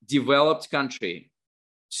for developed country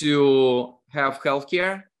to have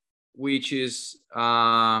healthcare which is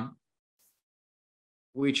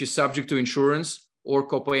subject to insurance or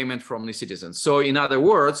co-payment from the citizens. So in other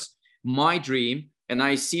words, my dream, and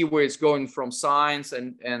I see where it's going from science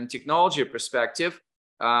and technology perspective,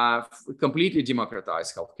 completely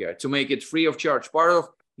democratize healthcare, to make it free of charge, part of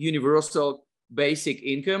universal basic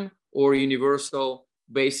income or universal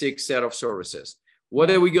basic set of services.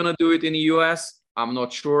 Whether we're going to do it in the US, I'm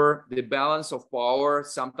not sure. The balance of power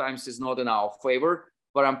sometimes is not in our favor,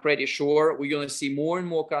 but I'm pretty sure we're going to see more and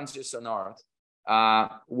more countries on earth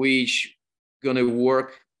which going to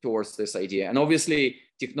work towards this idea. And obviously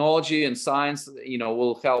technology and science,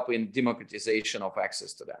 will help in democratization of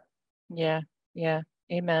access to that. Yeah.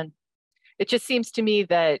 Amen. It just seems to me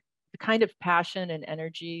that the kind of passion and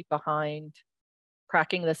energy behind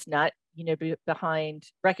cracking this nut, behind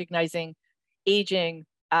recognizing aging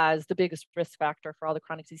as the biggest risk factor for all the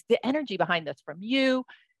chronic disease, the energy behind this from you,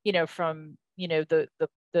 from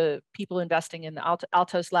the people investing in the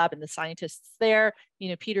Altos lab and the scientists there,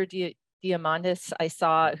 Peter Diamandis, I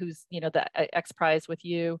saw, who's, the XPRIZE with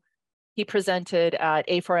you. He presented at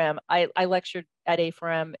A4M. I lectured at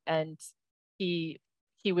A4M, and he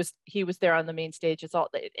was there on the main stage. It's all,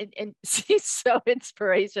 and he's so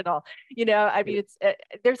inspirational. I mean, it's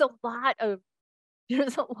there's a lot of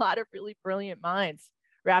really brilliant minds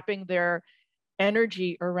wrapping their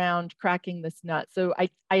energy around cracking this nut. So I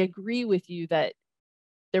agree with you that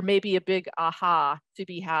there may be a big aha to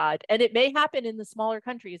be had, and it may happen in the smaller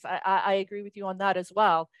countries. I agree with you on that as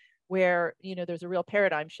well, where there's a real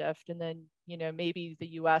paradigm shift, and then maybe the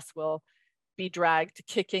US will be dragged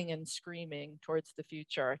kicking and screaming towards the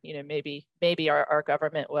future. Maybe our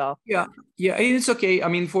government will. Yeah, it's okay. I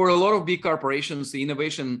mean, for a lot of big corporations, the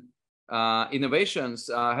innovations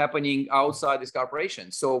happening outside this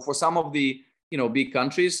corporation. So for some of the big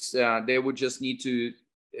countries, they would just need to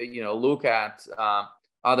look at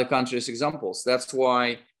other countries' examples. That's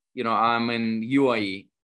why I'm in UAE,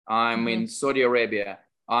 I'm in Saudi Arabia,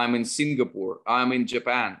 I'm in Singapore, I'm in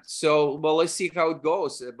Japan. So let's see how it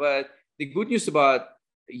goes. But the good news about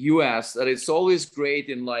US that it's always great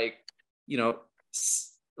in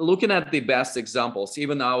looking at the best examples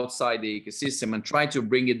even outside the ecosystem and trying to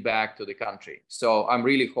bring it back to the country. So I'm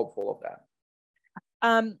really hopeful of that.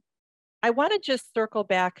 I want to just circle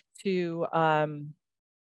back to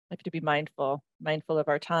I have to be mindful of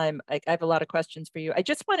our time. I have a lot of questions for you. I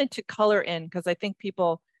just wanted to color in, because I think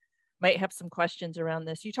people might have some questions around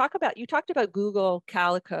this. You talked about Google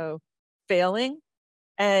Calico failing,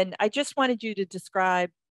 and I just wanted you to describe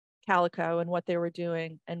Calico and what they were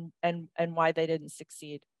doing and why they didn't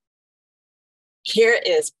succeed. Here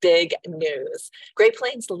is big news. Great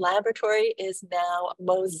Plains Laboratory is now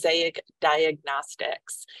Mosaic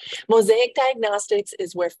Diagnostics. Mosaic Diagnostics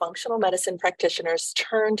is where functional medicine practitioners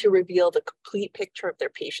turn to reveal the complete picture of their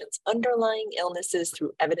patients' underlying illnesses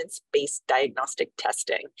through evidence-based diagnostic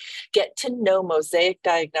testing. Get to know Mosaic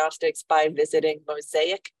Diagnostics by visiting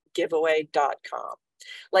mosaicgiveaway.com.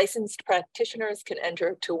 Licensed practitioners can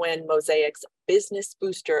enter to win Mosaic's Business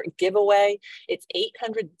Booster giveaway. It's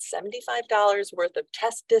 $875 worth of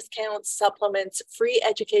test discounts, supplements, free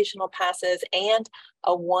educational passes, and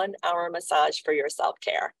a 1-hour massage for your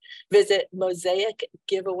self-care. Visit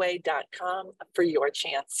mosaicgiveaway.com for your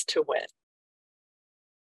chance to win.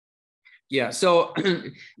 Yeah, so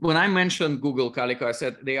when I mentioned Google Calico, I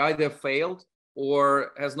said they either failed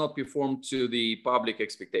or has not performed to the public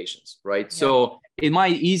expectations, right? Yeah. So it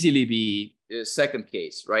might easily be a second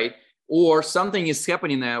case, right? Or something is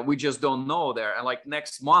happening there, we just don't know there. And like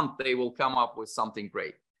next month, they will come up with something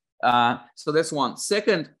great. So that's one.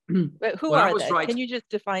 Second, but who are they? Can you just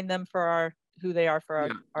define them for who they are for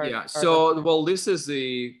our So, well, this is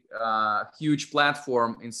the huge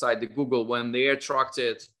platform inside the Google when they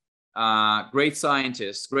attracted great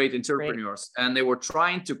scientists, great entrepreneurs, and they were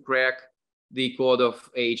trying to crack the code of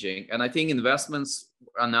aging. And I think investments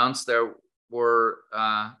announced there were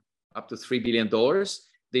up to $3 billion.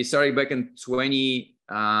 They started back in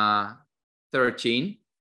 2013.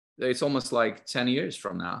 It's almost like 10 years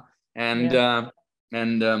from now. And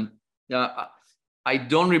I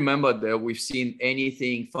don't remember that we've seen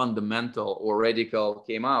anything fundamental or radical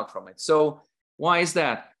came out from it. So why is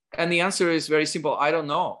that? And the answer is very simple. I don't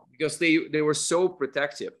know, because they were so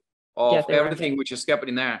protective of everything which is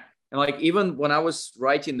happening there. And like, even when I was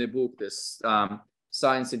writing the book, this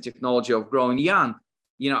Science and Technology of Growing Young,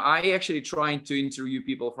 I actually trying to interview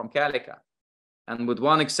people from Calico, and with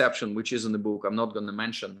one exception, which is in the book, I'm not going to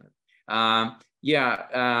mention it.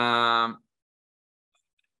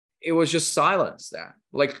 It was just silence there.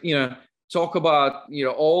 Like, talk about,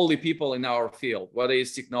 all the people in our field, whether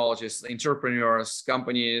it's technologists, entrepreneurs,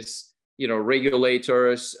 companies,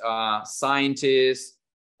 regulators, scientists,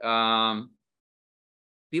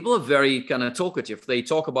 people are very kind of talkative. They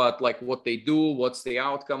talk about like what they do, what's the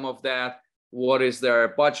outcome of that, what is their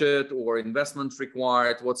budget or investment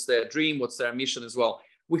required, what's their dream, what's their mission as well.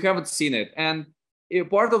 We haven't seen it. And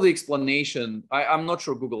part of the explanation, I'm not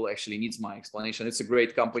sure Google actually needs my explanation. It's a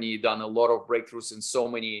great company, done a lot of breakthroughs in so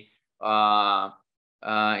many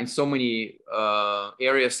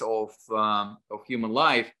areas of human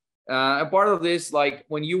life. A part of this, like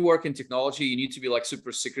when you work in technology, you need to be like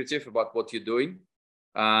super secretive about what you're doing.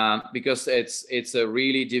 Because it's a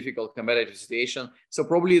really difficult competitive situation. So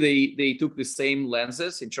probably they took the same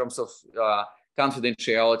lenses in terms of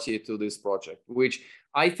confidentiality to this project, which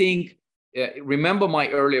I think, remember my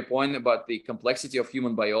earlier point about the complexity of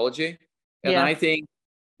human biology. And I think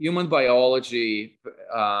human biology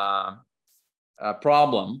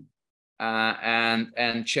problem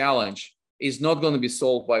and challenge is not going to be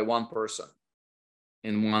solved by one person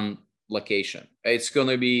in one location. It's going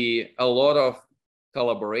to be a lot of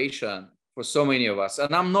collaboration for so many of us.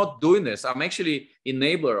 And I'm not doing this. I'm actually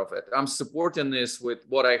enabler of it. I'm supporting this with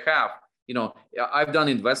what I have. I've done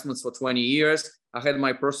investments for 20 years. I had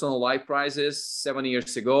my personal life crisis 7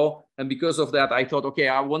 years ago. And because of that, I thought, okay,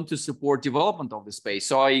 I want to support development of the space.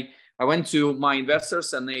 So I went to my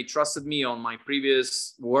investors and they trusted me on my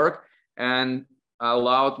previous work and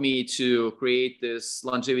allowed me to create this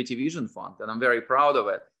longevity vision fund. And I'm very proud of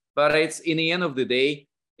it. But it's, in the end of the day,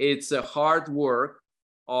 it's a hard work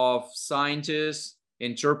of scientists,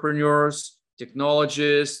 entrepreneurs,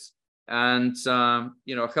 technologists, and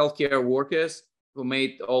healthcare workers who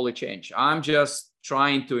made all the change. I'm just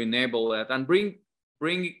trying to enable that and bring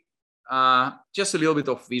just a little bit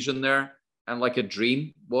of vision there and like a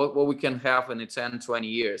dream, what we can have in the 10, 20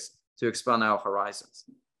 years to expand our horizons.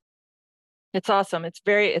 It's awesome. It's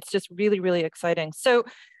just really, really exciting. So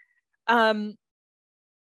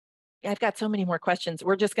I've got so many more questions.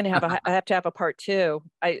 We're just going to have I have to have a part 2.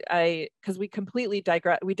 Because we completely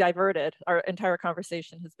diverted. Our entire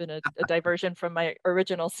conversation has been a diversion from my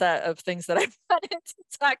original set of things that I wanted to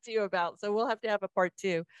talk to you about. So we'll have to have a part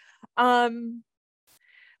 2. Let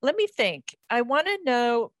me think. I want to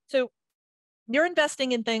know, so you're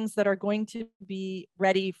investing in things that are going to be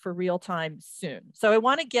ready for real time soon. So I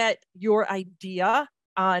want to get your idea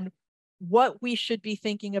on what we should be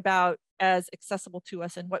thinking about as accessible to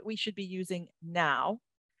us and what we should be using now.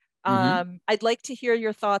 I'd like to hear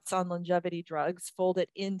your thoughts on longevity drugs, fold it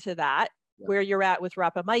into that, where you're at with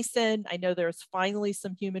rapamycin. I know there's finally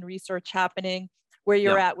some human research happening, where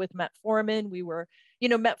you're at with metformin. We were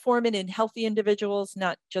metformin in healthy individuals,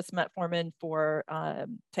 not just metformin for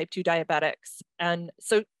type 2 diabetics. And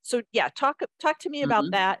so yeah, talk to me about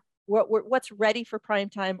that. What's ready for prime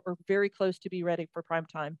time or very close to be ready for prime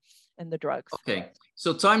time and the drugs. Okay,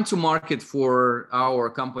 so time to market for our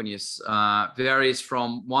companies varies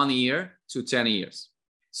from 1 year to 10 years.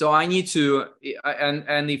 So I need to,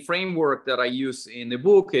 and the framework that I use in the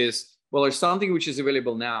book is, well, there's something which is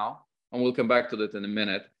available now, and we'll come back to that in a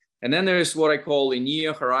minute. And then there's what I call a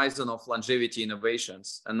near horizon of longevity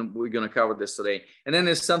innovations, and we're going to cover this today. And then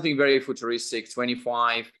there's something very futuristic,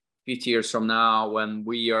 25, 50 years from now, when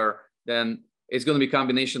then it's going to be a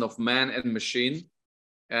combination of man and machine,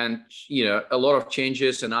 and a lot of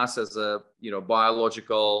changes in us as a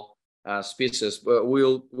biological species. But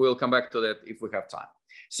we'll come back to that if we have time.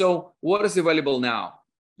 So what is available now?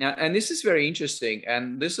 And this is very interesting,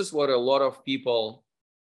 and this is what a lot of people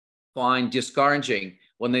find discouraging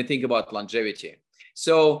when they think about longevity.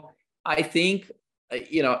 So I think,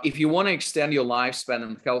 if you want to extend your lifespan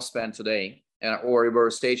and health span today, or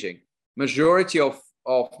reverse aging, majority of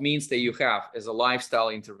means that you have is a lifestyle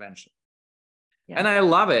intervention. Yeah. And I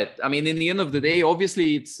love it. I mean, in the end of the day,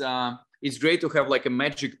 obviously it's great to have like a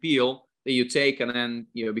magic pill that you take and then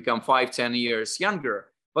become 5-10 years younger.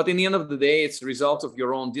 But in the end of the day, it's a result of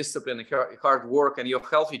your own discipline and hard work and your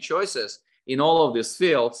healthy choices in all of these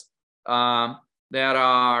fields gives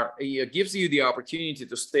you the opportunity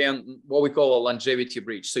to stay on what we call a longevity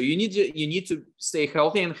bridge. So you need to stay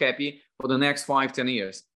healthy and happy for the next 5-10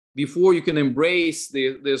 years before you can embrace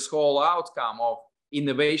this whole outcome of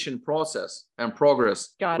innovation process and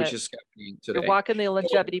progress, which is happening today. You're walking the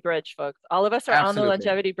longevity bridge, folks. All of us are on the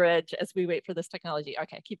longevity bridge as we wait for this technology.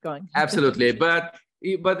 Okay, keep going. Absolutely. But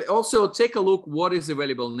also take a look what is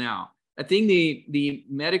available now. I think the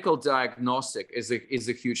medical diagnostic is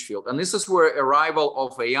a huge field. And this is where arrival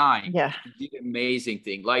of AI did an amazing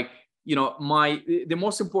thing. Like, the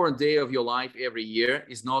most important day of your life every year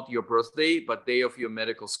is not your birthday, but day of your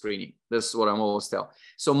medical screening. This is what I'm always tell.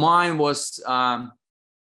 So mine was, a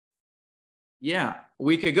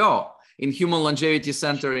week ago in Human Longevity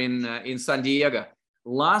Center in San Diego.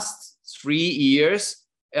 Last 3 years,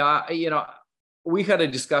 we had a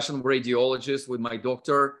discussion with radiologists, with my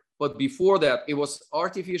doctor. But before that, it was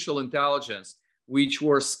artificial intelligence, which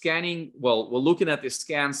were scanning, we're looking at the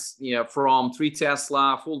scans, from 3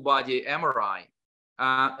 Tesla full body MRI.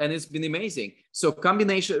 And it's been amazing. So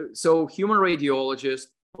human radiologists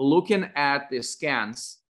looking at the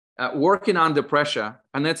scans, working under pressure,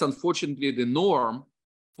 and that's unfortunately the norm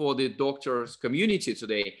for the doctors community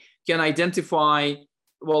today, can identify,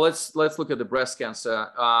 let's look at the breast cancer,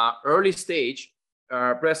 early stage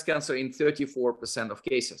breast cancer in 34% of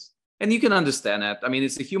cases. And you can understand that. I mean,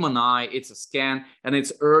 it's a human eye, it's a scan, and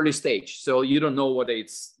it's early stage. So you don't know whether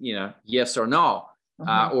it's, yes or no,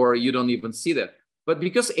 or you don't even see that. But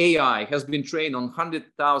because AI has been trained on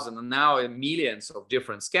 100,000 and now millions of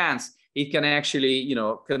different scans, it can actually,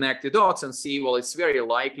 connect the dots and see, it's very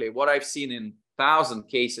likely what I've seen in 1,000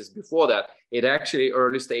 cases before that, it actually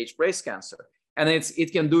early stage breast cancer. And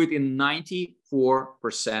it can do it in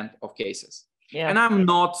 94% of cases. Yeah. And I'm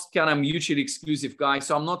not kind of mutually exclusive guy.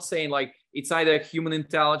 So I'm not saying like it's either human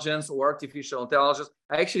intelligence or artificial intelligence.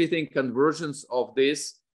 I actually think convergence of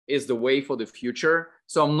this is the way for the future.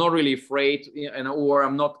 So I'm not really afraid, or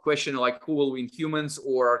I'm not questioning like who will win, humans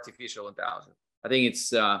or artificial intelligence. I think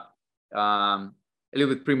it's a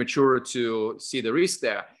little bit premature to see the risk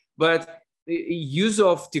there. But the use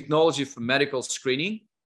of technology for medical screening,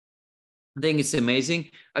 I think it's amazing.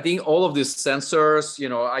 I think all of these sensors,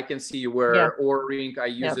 I can see you wear Oura Ring. I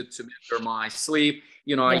use it to measure my sleep.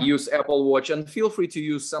 I use Apple Watch, and feel free to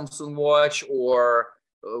use Samsung Watch or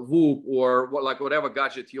Whoop or whatever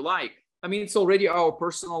gadget you like. I mean, it's already our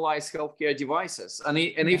personalized healthcare devices. And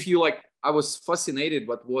if you like, I was fascinated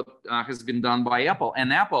with what has been done by Apple.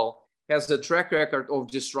 And Apple has a track record of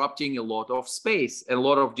disrupting a lot of space, a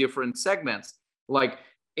lot of different segments. Like,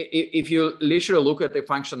 if you literally look at the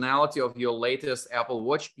functionality of your latest Apple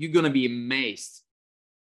Watch, you're going to be amazed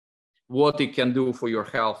what it can do for your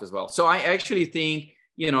health as well. So I actually think,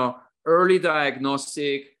 early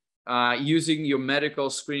diagnostic, using your medical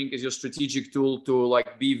screening as your strategic tool to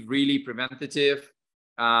like be really preventative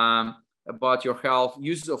about your health,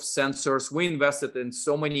 use of sensors. We invested in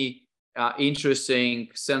so many interesting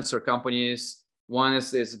sensor companies. One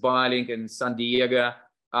is BioLink in San Diego.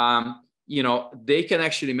 They can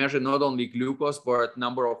actually measure not only glucose, but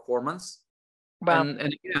number of hormones. Wow. And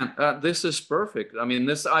again, this is perfect. I mean,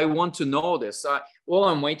 I want to know this. All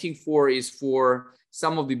I'm waiting for is for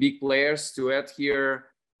some of the big players to add here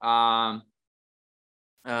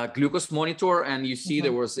glucose monitor, and you see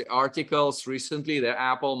there was the articles recently that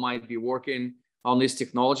Apple might be working on this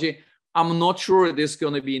technology. I'm not sure this is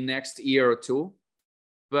going to be next year or two,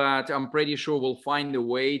 but I'm pretty sure we'll find a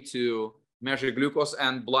way to measure glucose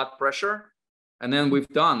and blood pressure. And then we've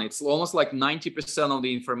done, it's almost like 90% of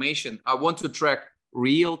the information I want to track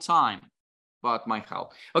real time about my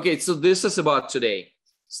health. Okay, so this is about today.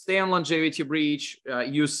 Stay on Longevity Bridge,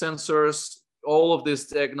 use sensors, all of these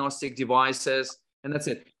diagnostic devices, and that's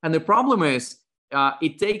it. And the problem is,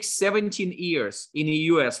 it takes 17 years in the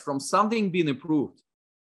US from something being approved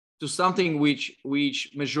to something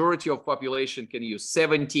which majority of population can use,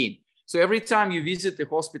 17. So every time you visit the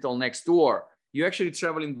hospital next door, you're actually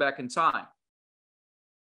traveling back in time.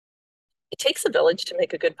 It takes a village to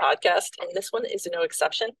make a good podcast, and this one is no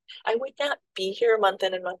exception. I would not be here month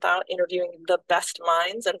in and month out interviewing the best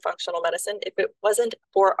minds in functional medicine if it wasn't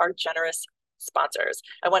for our generous sponsors.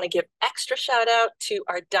 I want to give extra shout out to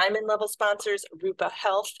our diamond level sponsors, Rupa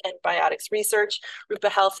Health and Biotics Research. Rupa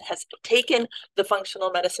Health has taken the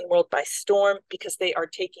functional medicine world by storm because they are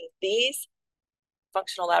taking these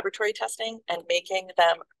functional laboratory testing and making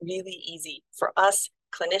them really easy for us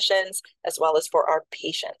clinicians as well as for our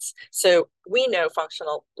patients. So we know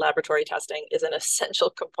functional laboratory testing is an essential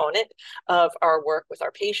component of our work with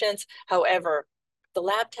our patients. However, the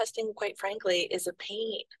lab testing, quite frankly, is a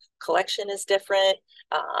pain. Collection is different.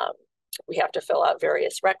 We have to fill out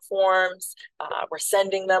various rec forms. We're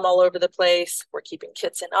sending them all over the place. We're keeping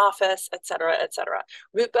kits in office, et cetera, et cetera.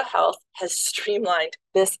 Rupa Health has streamlined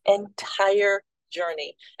this entire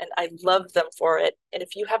journey, and I love them for it. And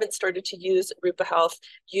if you haven't started to use Rupa Health,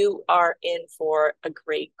 you are in for a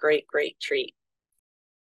great, great, great treat.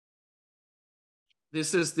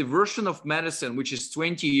 This is the version of medicine which is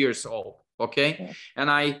 20 years old. Okay, and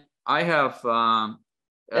I have clinic,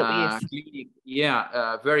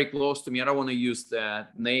 very close to me. I don't want to use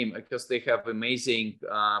that name because they have amazing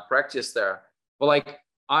practice there. But like,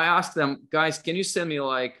 I asked them, guys, can you send me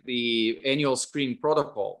like the annual screening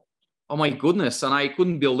protocol? Oh my goodness, and I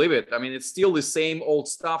couldn't believe it. I mean, it's still the same old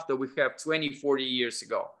stuff that we have 20, 40 years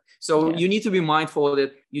ago. So you need to be mindful of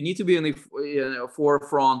it. You need to be in the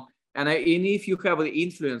forefront. And if you have an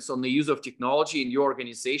influence on the use of technology in your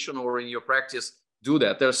organization or in your practice, do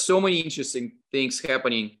that. There's so many interesting things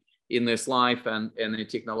happening in this life and in the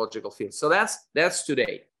technological field. So that's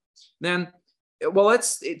today. Then, well,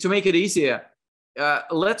 to make it easier,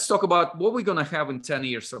 let's talk about what we're going to have in 10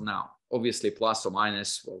 years from now. Obviously, plus or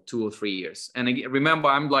minus 2 or 3 years. And again, remember,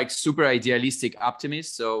 I'm like super idealistic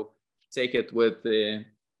optimist, so take it with a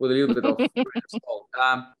little bit of salt.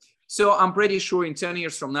 So I'm pretty sure in 10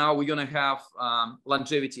 years from now, we're going to have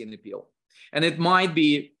longevity in the pill. And it might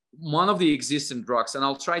be one of the existing drugs, and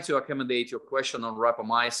I'll try to accommodate your question on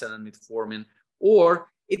rapamycin and metformin, or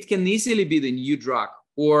it can easily be the new drug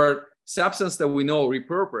or substance that we know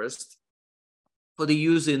repurposed for the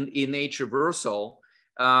use in AGE reversal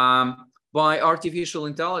by artificial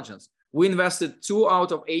intelligence. We invested 2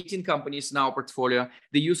 out of 18 companies in our portfolio.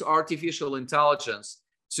 They use artificial intelligence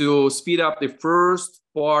to speed up the first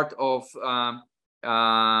part of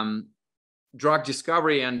drug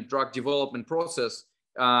discovery and drug development process.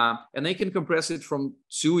 And they can compress it from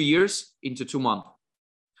 2 years into 2 months.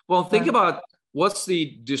 Well, think about what's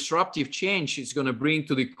the disruptive change it's going to bring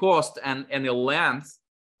to the cost and the length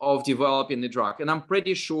of developing the drug. And I'm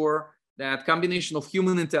pretty sure that combination of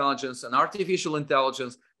human intelligence and artificial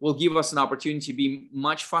intelligence will give us an opportunity to be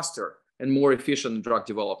much faster and more efficient in drug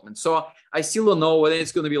development. So I still don't know whether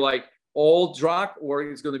it's going to be like old drug or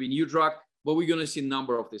it's going to be new drug, but we're going to see a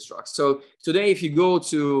number of these drugs. So today, if you go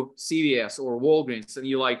to CVS or Walgreens and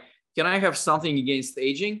you're like, can I have something against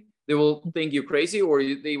aging? They will think you're crazy, or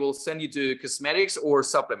they will send you to cosmetics or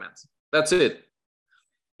supplements. That's it.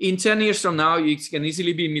 In 10 years from now, it can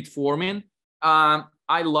easily be metformin. I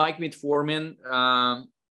like metformin.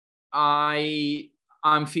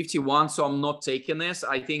 I'm 51, so I'm not taking this.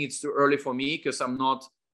 I think it's too early for me because I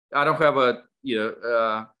don't have a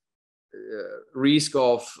risk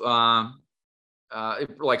of I'm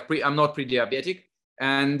not pre-diabetic.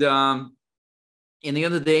 And in the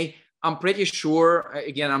end of the day, I'm pretty sure,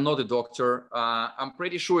 again, I'm not a doctor. I'm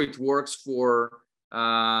pretty sure it works for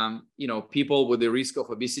people with the risk of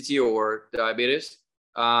obesity or diabetes.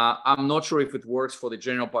 I'm not sure if it works for the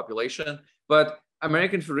general population, but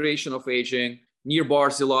American Federation of Aging, Nir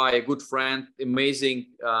Barzilai, a good friend, amazing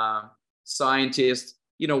scientist,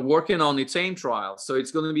 working on the same trial. So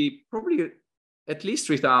it's going to be probably at least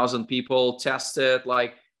 3,000 people tested,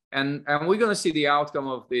 and we're going to see the outcome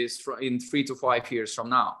of this in 3 to 5 years from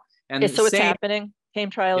now. And so it's happening. CAME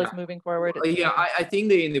trial is moving forward. I think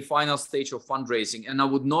they're in the final stage of fundraising, and I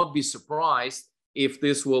would not be surprised if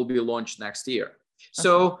this will be launched next year.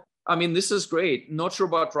 So, I mean, this is great. Not sure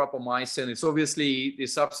about rapamycin. It's obviously the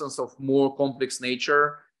substance of more complex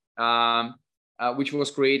nature, which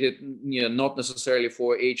was created, not necessarily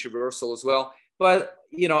for age reversal as well. But,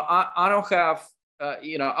 I don't have,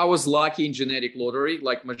 I was lucky in genetic lottery,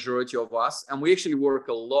 like majority of us. And we actually work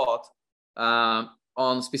a lot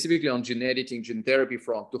specifically on gene editing, gene therapy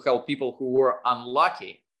front to help people who were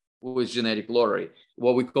unlucky with genetic lottery,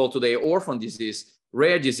 what we call today orphan disease,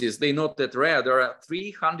 rare disease. They're not that rare. There are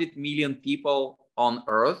 300 million people on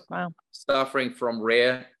Earth suffering from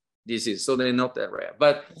rare disease. So they're not that rare.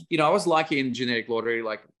 But, I was lucky in genetic lottery,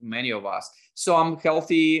 like many of us. So I'm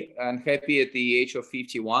healthy and happy at the age of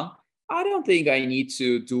 51. I don't think I need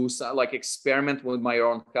to do like experiment with my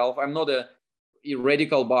own health. I'm not a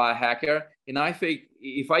radical biohacker. And I think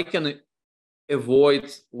if I can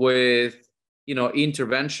avoid with,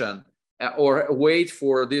 intervention or wait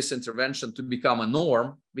for this intervention to become a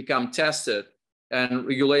norm, become tested and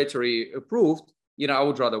regulatory approved, I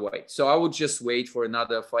would rather wait. So I would just wait for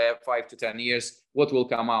another 5 to 10 years, what will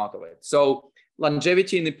come out of it. So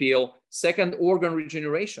longevity in the pill, second, organ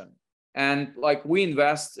regeneration. And like we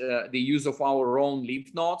invest the use of our own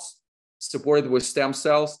lymph nodes supported with stem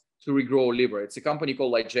cells to regrow liver. It's a company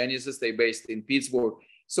called Genesis. They're based in Pittsburgh.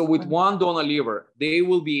 So with one donor liver, they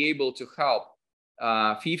will be able to help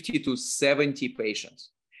 50 to 70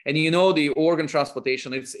 patients. And the organ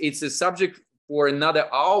transplantation, it's a subject for another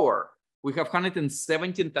hour. We have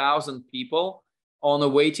 117,000 people on a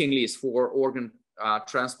waiting list for organ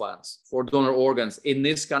transplants, for donor organs in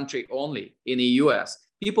this country only, in the US.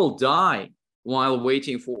 People die while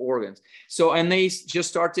waiting for organs. So, and they just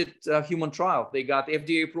started a human trial. They got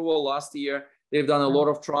FDA approval last year. They've done a lot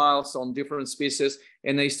of trials on different species,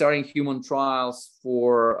 and they're starting human trials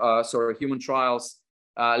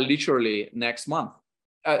literally next month.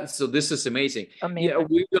 So this is amazing. Yeah,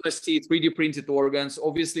 we're going to see 3D printed organs.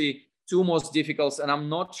 Obviously, two most difficult, and I'm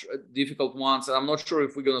not difficult ones, and I'm not sure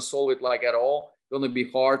if we're going to solve it like at all. It's going to be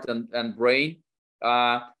heart and brain.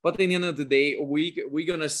 But at the end of the day, we're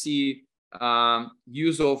going to see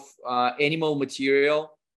use of animal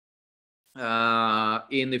material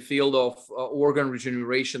in the field of organ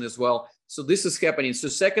regeneration as well. So this is happening. So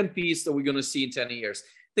second piece that we're going to see in 10 years.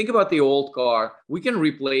 Think about the old car. We can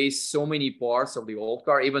replace so many parts of the old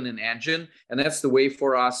car, even an engine, and that's the way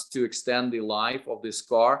for us to extend the life of this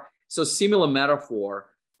car. So similar metaphor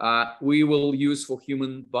we will use for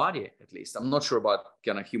human body, at least. I'm not sure about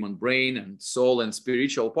kind of human brain and soul and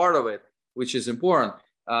spiritual part of it, which is important.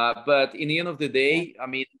 But in the end of the day, I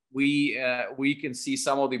mean, we can see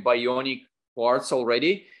some of the bionic parts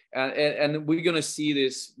already, and we're going to see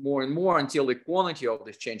this more and more until the quantity of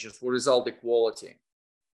these changes will result in quality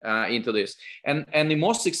into this. And the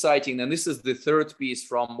most exciting, and this is the third piece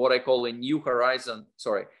from what I call a new horizon.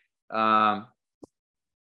 Sorry.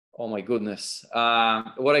 Oh my goodness.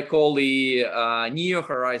 What I call the neo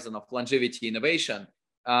horizon of longevity innovation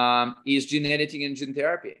is gene editing and gene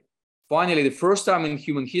therapy. Finally, the first time in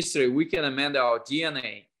human history, we can amend our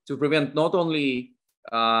DNA to prevent not only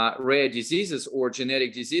rare diseases or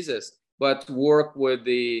genetic diseases, but work with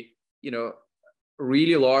the,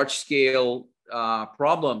 really large scale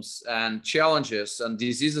problems and challenges and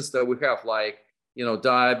diseases that we have, like,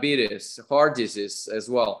 diabetes, heart disease as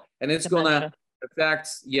well. And it's going to affect,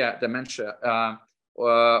 dementia.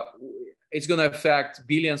 It's going to affect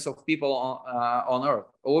billions of people on Earth.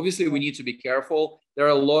 Obviously, we need to be careful. There are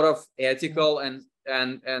a lot of ethical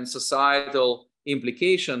and societal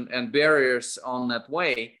implication and barriers on that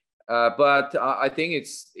way. But I think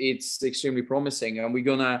it's extremely promising, and we're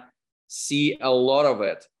going to see a lot of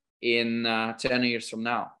it in 10 years from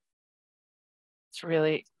now. It's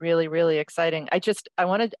really, really, really exciting. I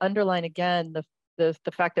want to underline again the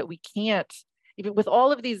fact that we can't, even with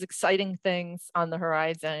all of these exciting things on the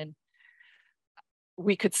horizon,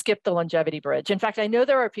 we could skip the longevity bridge. In fact, I know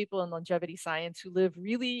there are people in longevity science who live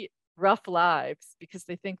really rough lives because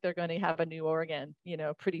they think they're going to have a new organ,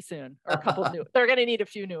 pretty soon, or a couple of new. They're going to need a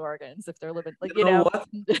few new organs if they're living, like, What?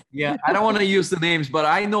 Yeah, I don't want to use the names, but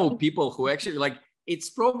I know people who actually, like, it's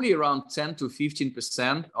probably around 10 to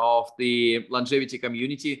 15% of the longevity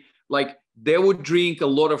community. Like, they would drink a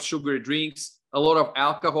lot of sugary drinks, a lot of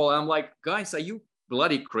alcohol. I'm like, guys, are you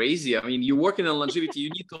bloody crazy? I mean, you work in longevity, you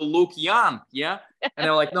need to look young, yeah? And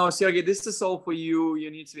they're like, no, Sergey, this is all for you. You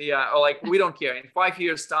need to be, like, we don't care. In 5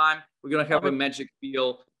 years' time, we're gonna have a magic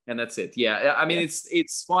pill, and that's it. Yeah, I mean,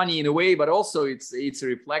 it's funny in a way, but also it's a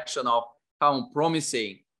reflection of how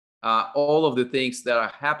promising all of the things that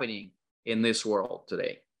are happening in this world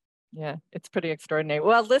today. Yeah, it's pretty extraordinary.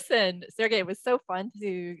 Well, listen, Sergey, it was so fun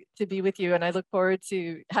to be with you, and I look forward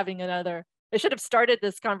to having another I should have started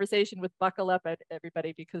this conversation with buckle up,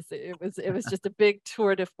 everybody, because it was just a big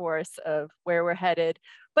tour de force of where we're headed,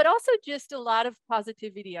 but also just a lot of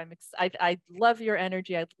positivity. I love your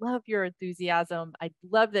energy. I love your enthusiasm. I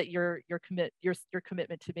love that your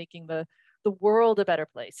commitment to making the world a better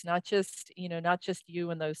place, not just you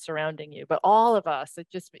and those surrounding you, but all of us.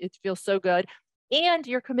 It feels so good. And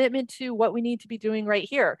your commitment to what we need to be doing right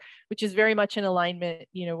here, which is very much in alignment,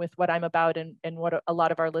 with what I'm about and what a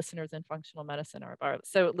lot of our listeners in functional medicine are about.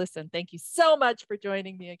 So listen, thank you so much for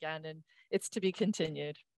joining me again, and it's to be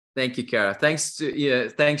continued. Thank you, Kara. Thanks to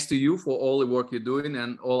you for all the work you're doing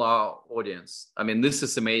and all our audience. I mean, this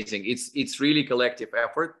is amazing. It's really collective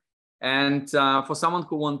effort. And for someone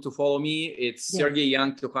who wants to follow me, it's Sergey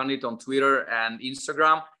Young 200 on Twitter and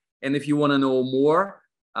Instagram. And if you want to know more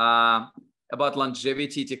about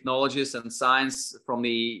longevity technologies and science from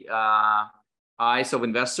the eyes of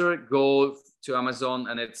investor, go to Amazon,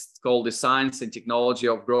 and it's called The Science and Technology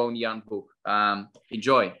of Growing Young book.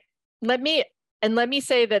 Enjoy. Let me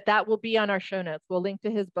say that will be on our show notes. We'll link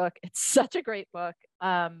to his book. It's such a great book.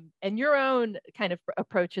 And your own kind of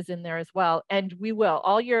approach is in there as well. And we will,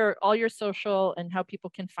 all your social and how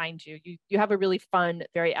people can find you. You have a really fun,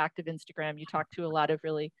 very active Instagram. You talk to a lot of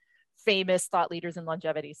really famous thought leaders in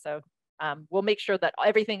longevity. So we'll make sure that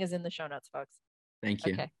everything is in the show notes, folks. Thank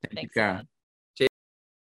you. Okay. Thanks, Kara.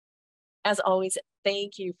 As always,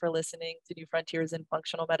 thank you for listening to New Frontiers in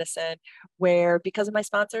Functional Medicine, where, because of my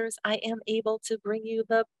sponsors, I am able to bring you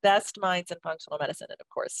the best minds in functional medicine. And of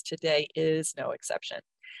course, today is no exception.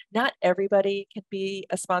 Not everybody can be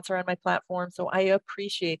a sponsor on my platform, so I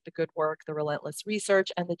appreciate the good work, the relentless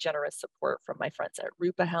research, and the generous support from my friends at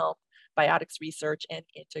Rupa Health, Biotics Research, and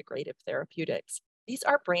Integrative Therapeutics. These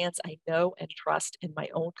are brands I know and trust in my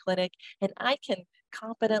own clinic, and I can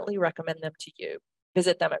confidently recommend them to you.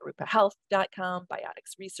 Visit them at rupahealth.com,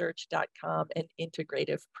 bioticsresearch.com, and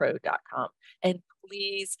integrativepro.com. And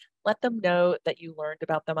please let them know that you learned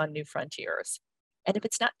about them on New Frontiers. And if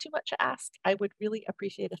it's not too much to ask, I would really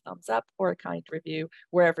appreciate a thumbs up or a kind review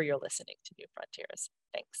wherever you're listening to New Frontiers.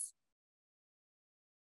 Thanks.